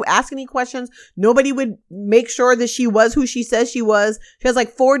 Nobody would ask any questions. Nobody would make sure that she was who she says she was. She has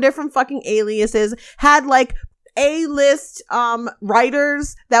 4 different fucking aliases. Had A-list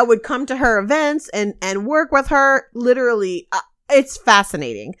writers that would come to her events and work with her. Literally, it's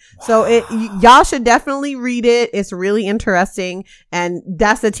fascinating. Wow. So y'all should definitely read it. It's really interesting. And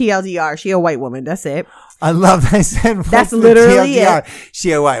that's the TLDR. She a white woman. That's it. I love that. I said, that's literally it.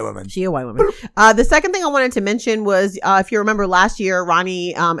 She a white woman. She a white woman. The second thing I wanted to mention was, if you remember last year,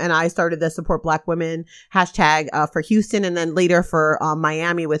 Ronnie and I started the Support Black Women hashtag for Houston and then later for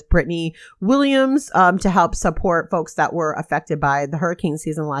Miami with Brittany Williams to help support folks that were affected by the hurricane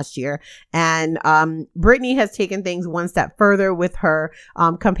season last year. And Brittany has taken things one step further with her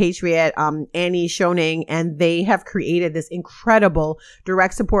compatriot Annie Schoening, and they have created this incredible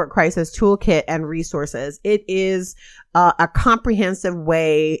direct support crisis toolkit and resources. It is a comprehensive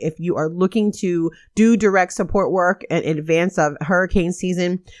way if you are looking to do direct support work in advance of hurricane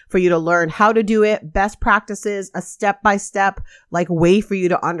season for you to learn how to do it, best practices, a step-by-step way for you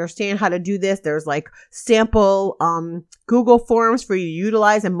to understand how to do this. There's sample Google forms for you to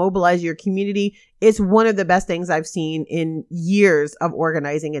utilize and mobilize your community. It's one of the best things I've seen in years of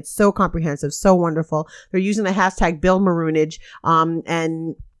organizing. It's so comprehensive, so wonderful. They're using the hashtag Build Maroonage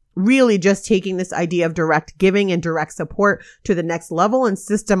and really just taking this idea of direct giving and direct support to the next level and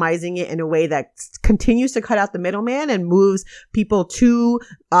systemizing it in a way that continues to cut out the middleman and moves people to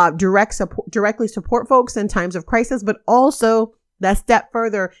directly support folks in times of crisis, but also that step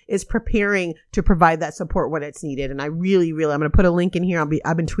further is preparing to provide that support when it's needed. And I really, I'm going to put a link in here.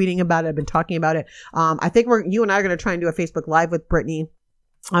 I've been tweeting about it. I've been talking about it. I think you and I are going to try and do a Facebook Live with Brittany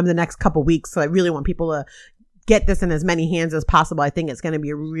the next couple weeks. So I really want people to get this in as many hands as possible. I think it's going to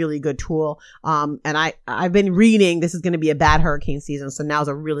be a really good tool. And I've been reading this is going to be a bad hurricane season. So now's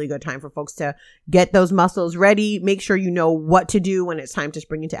a really good time for folks to get those muscles ready. Make sure you know what to do when it's time to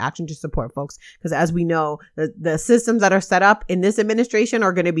spring into action to support folks. Because as we know, the systems that are set up in this administration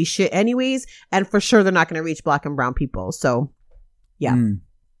are going to be shit anyways. And for sure, they're not going to reach Black and brown people. So yeah.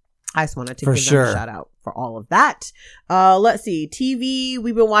 I just wanted to give them a shout out for all of that. Let's see. TV.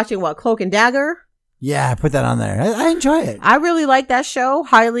 We've been watching Cloak and Dagger. Yeah, I put that on there. I enjoy it. I really like that show.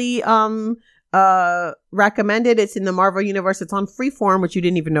 Highly recommended. It's in the Marvel universe. It's on Freeform, which you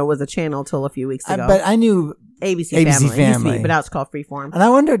didn't even know was a channel till a few weeks ago. But I knew ABC Family. But now it's called Freeform. And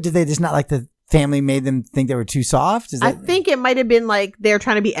I wonder, did they just not like the family made them think they were too soft? I think it might have been they're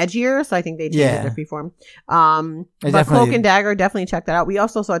trying to be edgier, so I think they changed it to Freeform. But Cloak and Dagger, definitely check that out. We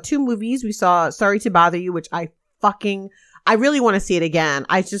also saw 2 movies. We saw Sorry to Bother You, which I really want to see it again.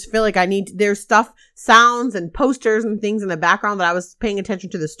 I just feel like there's sounds and posters and things in the background that I was paying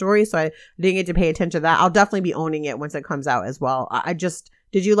attention to the story. So I didn't get to pay attention to that. I'll definitely be owning it once it comes out as well.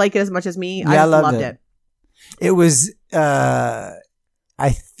 Did you like it as much as me? Yeah, I loved it. It was, I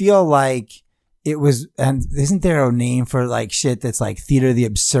feel like it was, and isn't there a name for like shit that's like theater of the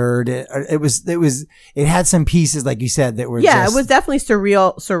absurd? It had some pieces, like you said, that were it was definitely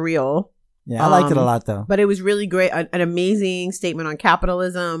surreal. Yeah, I liked it a lot though. But it was really great. An amazing statement on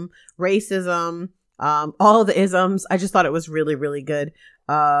capitalism, racism, all the isms. I just thought it was really, really good.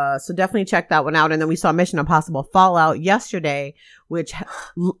 So definitely check that one out. And then we saw Mission Impossible Fallout yesterday, which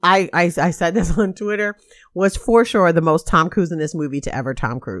I said this on Twitter, was for sure the most Tom Cruise in this movie to ever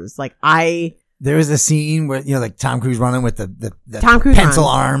Tom Cruise. There was a scene where, like Tom Cruise running with the Tom Cruise pencil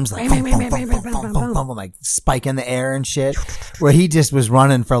arms, like, like spike in the air and shit, where he just was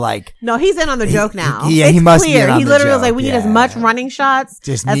running for like. No, he's in on the joke now. He must be in on He the literally joke. was like, we need as much running shots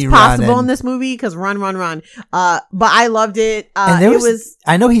just as possible in this movie, because run. But I loved it. And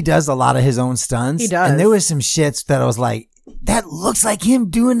I know he does a lot of his own stunts. He does. And there was some shits that I was like, that looks like him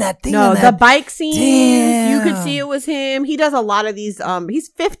doing that thing. No, the bike scenes, Damn. you could see it was him. He does a lot of these. He's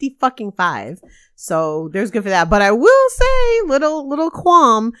 50-fucking-5. So there's good for that. But I will say, little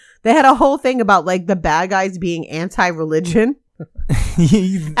qualm. They had a whole thing about like the bad guys being anti-religion.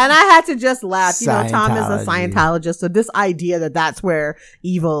 And I had to just laugh. Tom is a Scientologist, so this idea that that's where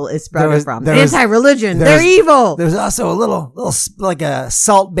evil is spread from. Anti-religion, they're evil. There's also a little like a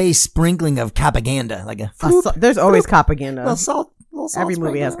salt-based sprinkling of propaganda, like there's always propaganda. Little salt. Every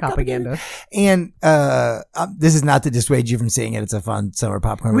movie has propaganda. And this is not to dissuade you from seeing it. It's a fun summer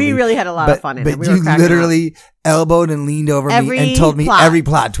popcorn movie. We really had a lot of fun in it. But you literally elbowed and leaned over me and told me every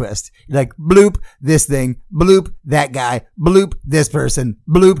plot twist. You're like, bloop, this thing, bloop, that guy, bloop, this person,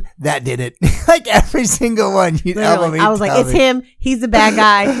 bloop, that did it. Like every single one. I was like, it's him. He's the bad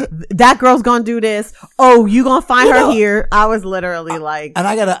guy. That girl's gonna do this. Oh, you gonna find her here. I was literally like. And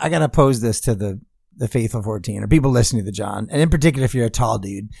I gotta pose this to the faithful 14 or people listening to the Jawn, and in particular if you're a tall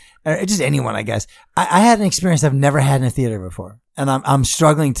dude or just anyone, I guess. I had an experience I've never had in a theater before, and I'm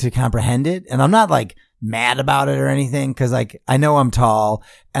struggling to comprehend it, and I'm not like mad about it or anything, because like I know I'm tall,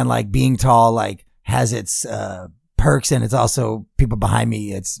 and like being tall like has its perks, and it's also people behind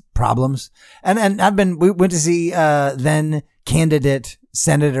me, it's problems. And we went to see then candidate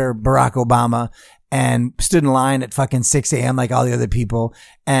Senator Barack Obama, and stood in line at fucking 6 a.m. like all the other people.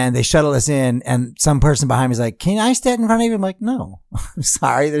 And they shuttle us in, and some person behind me is like, can I stand in front of you? I'm like, no, I'm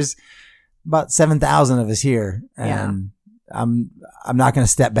sorry. There's about 7,000 of us here. And I'm not going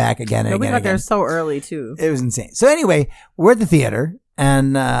to step back again. And we again. got there so early too. It was insane. So anyway, we're at the theater,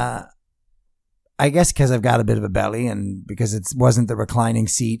 and, I guess because I've got a bit of a belly, and because it wasn't the reclining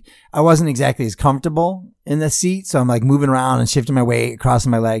seat, I wasn't exactly as comfortable in the seat. So I'm like moving around and shifting my weight,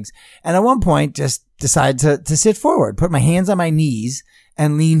 crossing my legs. And at one point, just decided to sit forward, put my hands on my knees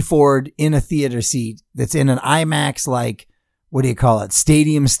and lean forward in a theater seat that's in an IMAX, like, what do you call it?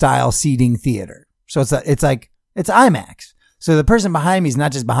 Stadium style seating theater. So it's IMAX. So the person behind me is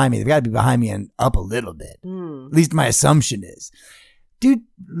not just behind me. They've got to be behind me and up a little bit. At least my assumption is. Dude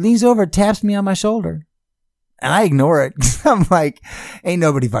leans over, taps me on my shoulder, and I ignore it. I'm like, ain't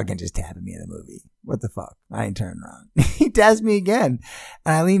nobody fucking just tapping me in the movie. What the fuck? I ain't turning around. He taps me again,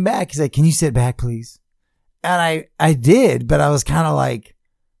 and I lean back. He's like, can you sit back, please? And I did, but I was kind of like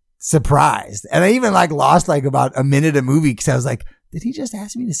surprised. And I even like lost like about a minute of movie, because I was like, did he just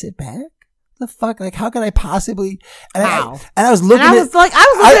ask me to sit back? The fuck? Like, how could I possibly? And I was looking. And I was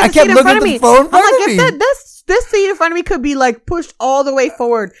looking at the phone in front of me. This seat in front of me could be like pushed all the way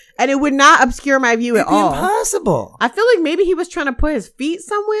forward, and it would not obscure my view at all. Impossible. I feel like maybe he was trying to put his feet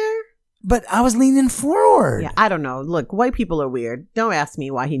somewhere. But I was leaning forward. Yeah, I don't know. Look, white people are weird. Don't ask me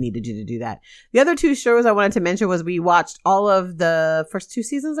why he needed you to do that. The other two shows I wanted to mention was we watched all of the first 2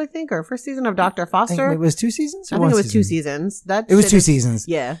 seasons, I think, or first season of Dr. Foster. It was 2 seasons? I think it was 2 seasons. It was 2 seasons.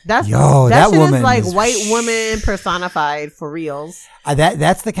 Yeah. That woman is like white woman personified for reals.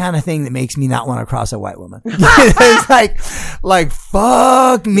 That's the kind of thing that makes me not want to cross a white woman. It's like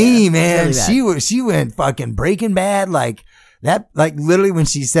fuck me, man. Really she went fucking Breaking Bad, like that, like literally when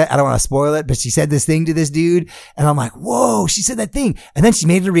she said, I don't want to spoil it, but she said this thing to this dude, and I'm like, whoa, she said that thing, and then she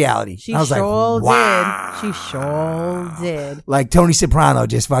made it a reality. She sure did. She sure did. Like Tony Soprano,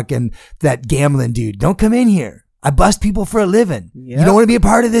 just fucking that gambling dude. Don't come in here. I bust people for a living. Yep. You don't want to be a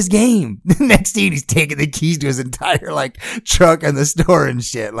part of this game. The next scene, he's taking the keys to his entire like truck in the store and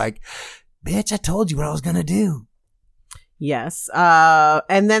shit. Like, bitch, I told you what I was gonna do. Yes.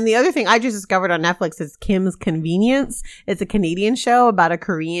 And then the other thing I just discovered on Netflix is Kim's Convenience. It's a Canadian show about a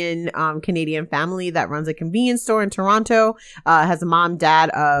Korean, Canadian family that runs a convenience store in Toronto. Has a mom, dad,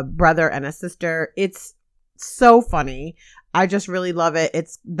 a brother, and a sister. It's so funny. I just really love it.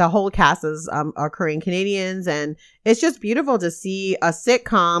 It's the whole cast is, are Korean Canadians, and it's just beautiful to see a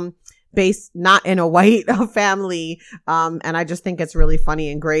sitcom based not in a white family. And I just think it's really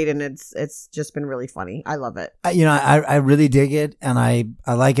funny and great. And it's just been really funny. I love it. I really dig it, and I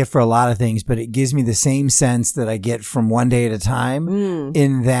like it for a lot of things, but it gives me the same sense that I get from One Day at a Time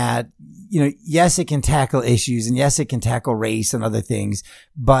in that, yes, it can tackle issues, and yes, it can tackle race and other things,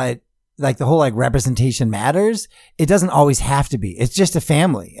 but like the whole like representation matters. It doesn't always have to be. It's just a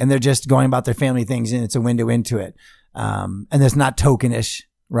family, and they're just going about their family things, and it's a window into it. And it's not tokenish,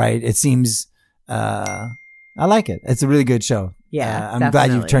 right? It seems, I like it. It's a really good show. Yeah, I'm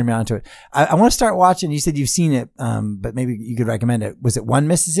glad you've turned me on to it. I want to start watching. You said you've seen it, but maybe you could recommend it. Was it One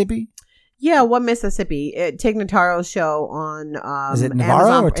Mississippi? Yeah, One Mississippi. Tig Notaro's show on is it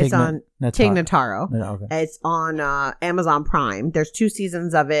Navarro Amazon, or it's on Tig Notaro. No, okay. It's on Amazon Prime. There's 2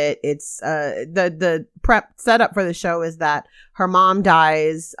 seasons of it. It's the prep setup for the show is that her mom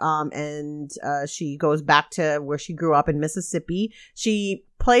dies and she goes back to where she grew up in Mississippi. She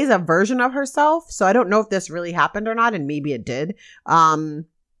plays a version of herself, so I don't know if this really happened or not, and maybe it did.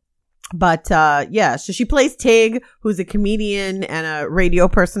 But yeah, so she plays Tig, who's a comedian and a radio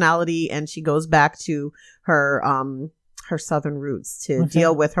personality, and she goes back to her her southern roots to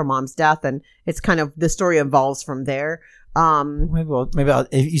deal with her mom's death, and it's kind of the story evolves from there. Maybe I'll,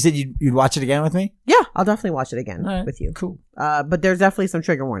 if you said you'd watch it again with me. Yeah, I'll definitely watch it again with you. Cool. But there's definitely some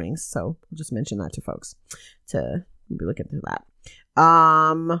trigger warnings, so I'll just mention that to folks to be looking into that.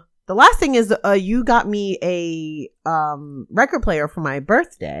 The last thing is you got me a record player for my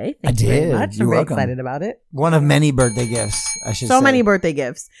birthday. Thank you very much. I'm very excited about it. One of many birthday gifts, I should say. So many birthday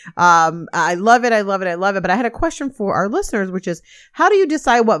gifts. I love it. I love it. I love it. But I had a question for our listeners, which is, how do you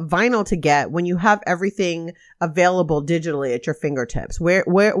decide what vinyl to get when you have everything available digitally at your fingertips?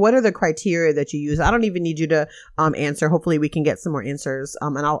 What are the criteria that you use? I don't even need you to answer. Hopefully we can get some more answers.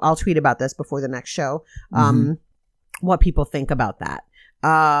 And I'll tweet about this before the next show. What people think about that.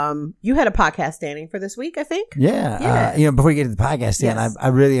 You had a podcast standing for this week, I think. Yeah. Before you get to the podcast stand, I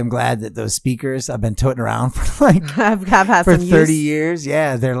really am glad that those speakers I've been toting around for have had for some 30 use. years.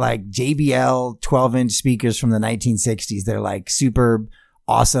 Yeah. They're like JBL 12-inch speakers from the 1960s. They're like super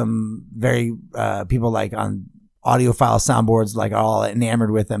awesome. Very, people like on audiophile soundboards, like all enamored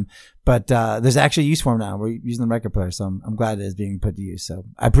with them. But there's actually use for them now. We're using the record player, so I'm glad it is being put to use. So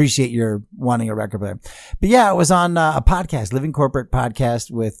I appreciate your wanting a record player. But yeah, it was on a podcast, Living Corporate podcast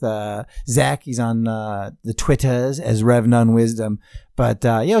with Zach. He's on the Twitters as Rev Nun Wisdom. But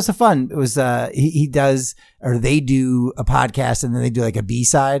yeah, it was fun. It was he does, or they do a podcast, and then they do like a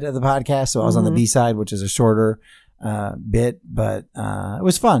B-side of the podcast. So I was on the B-side, which is a shorter bit, but it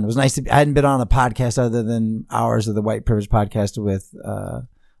was fun. It was nice I hadn't been on a podcast other than ours of the White Privilege podcast with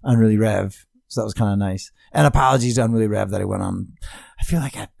Unruly Rev, so that was kind of nice. And apologies to Unruly Rev that I went on. I feel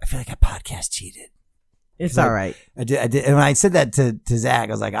like I podcast cheated. It's all right. I did. And when I said that to Zach,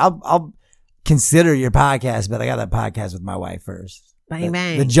 I was like, I'll consider your podcast, but I got that podcast with my wife first. Bang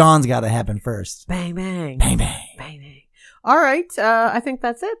bang. The Jawn's got to happen first. Bang bang. Bang bang. Bang bang. All right. I think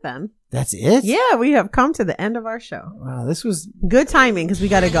that's it then. That's it? Yeah, we have come to the end of our show. Wow, this was good timing because we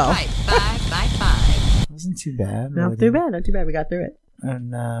got to go. 5 by 5. Wasn't too bad. Not too bad. Not too bad. We got through it.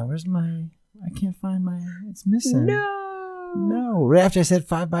 And where's my? I can't find my. It's missing. No. Right after I said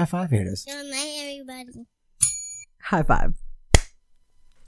 5 by 5 here it is. Good night, everybody. High five.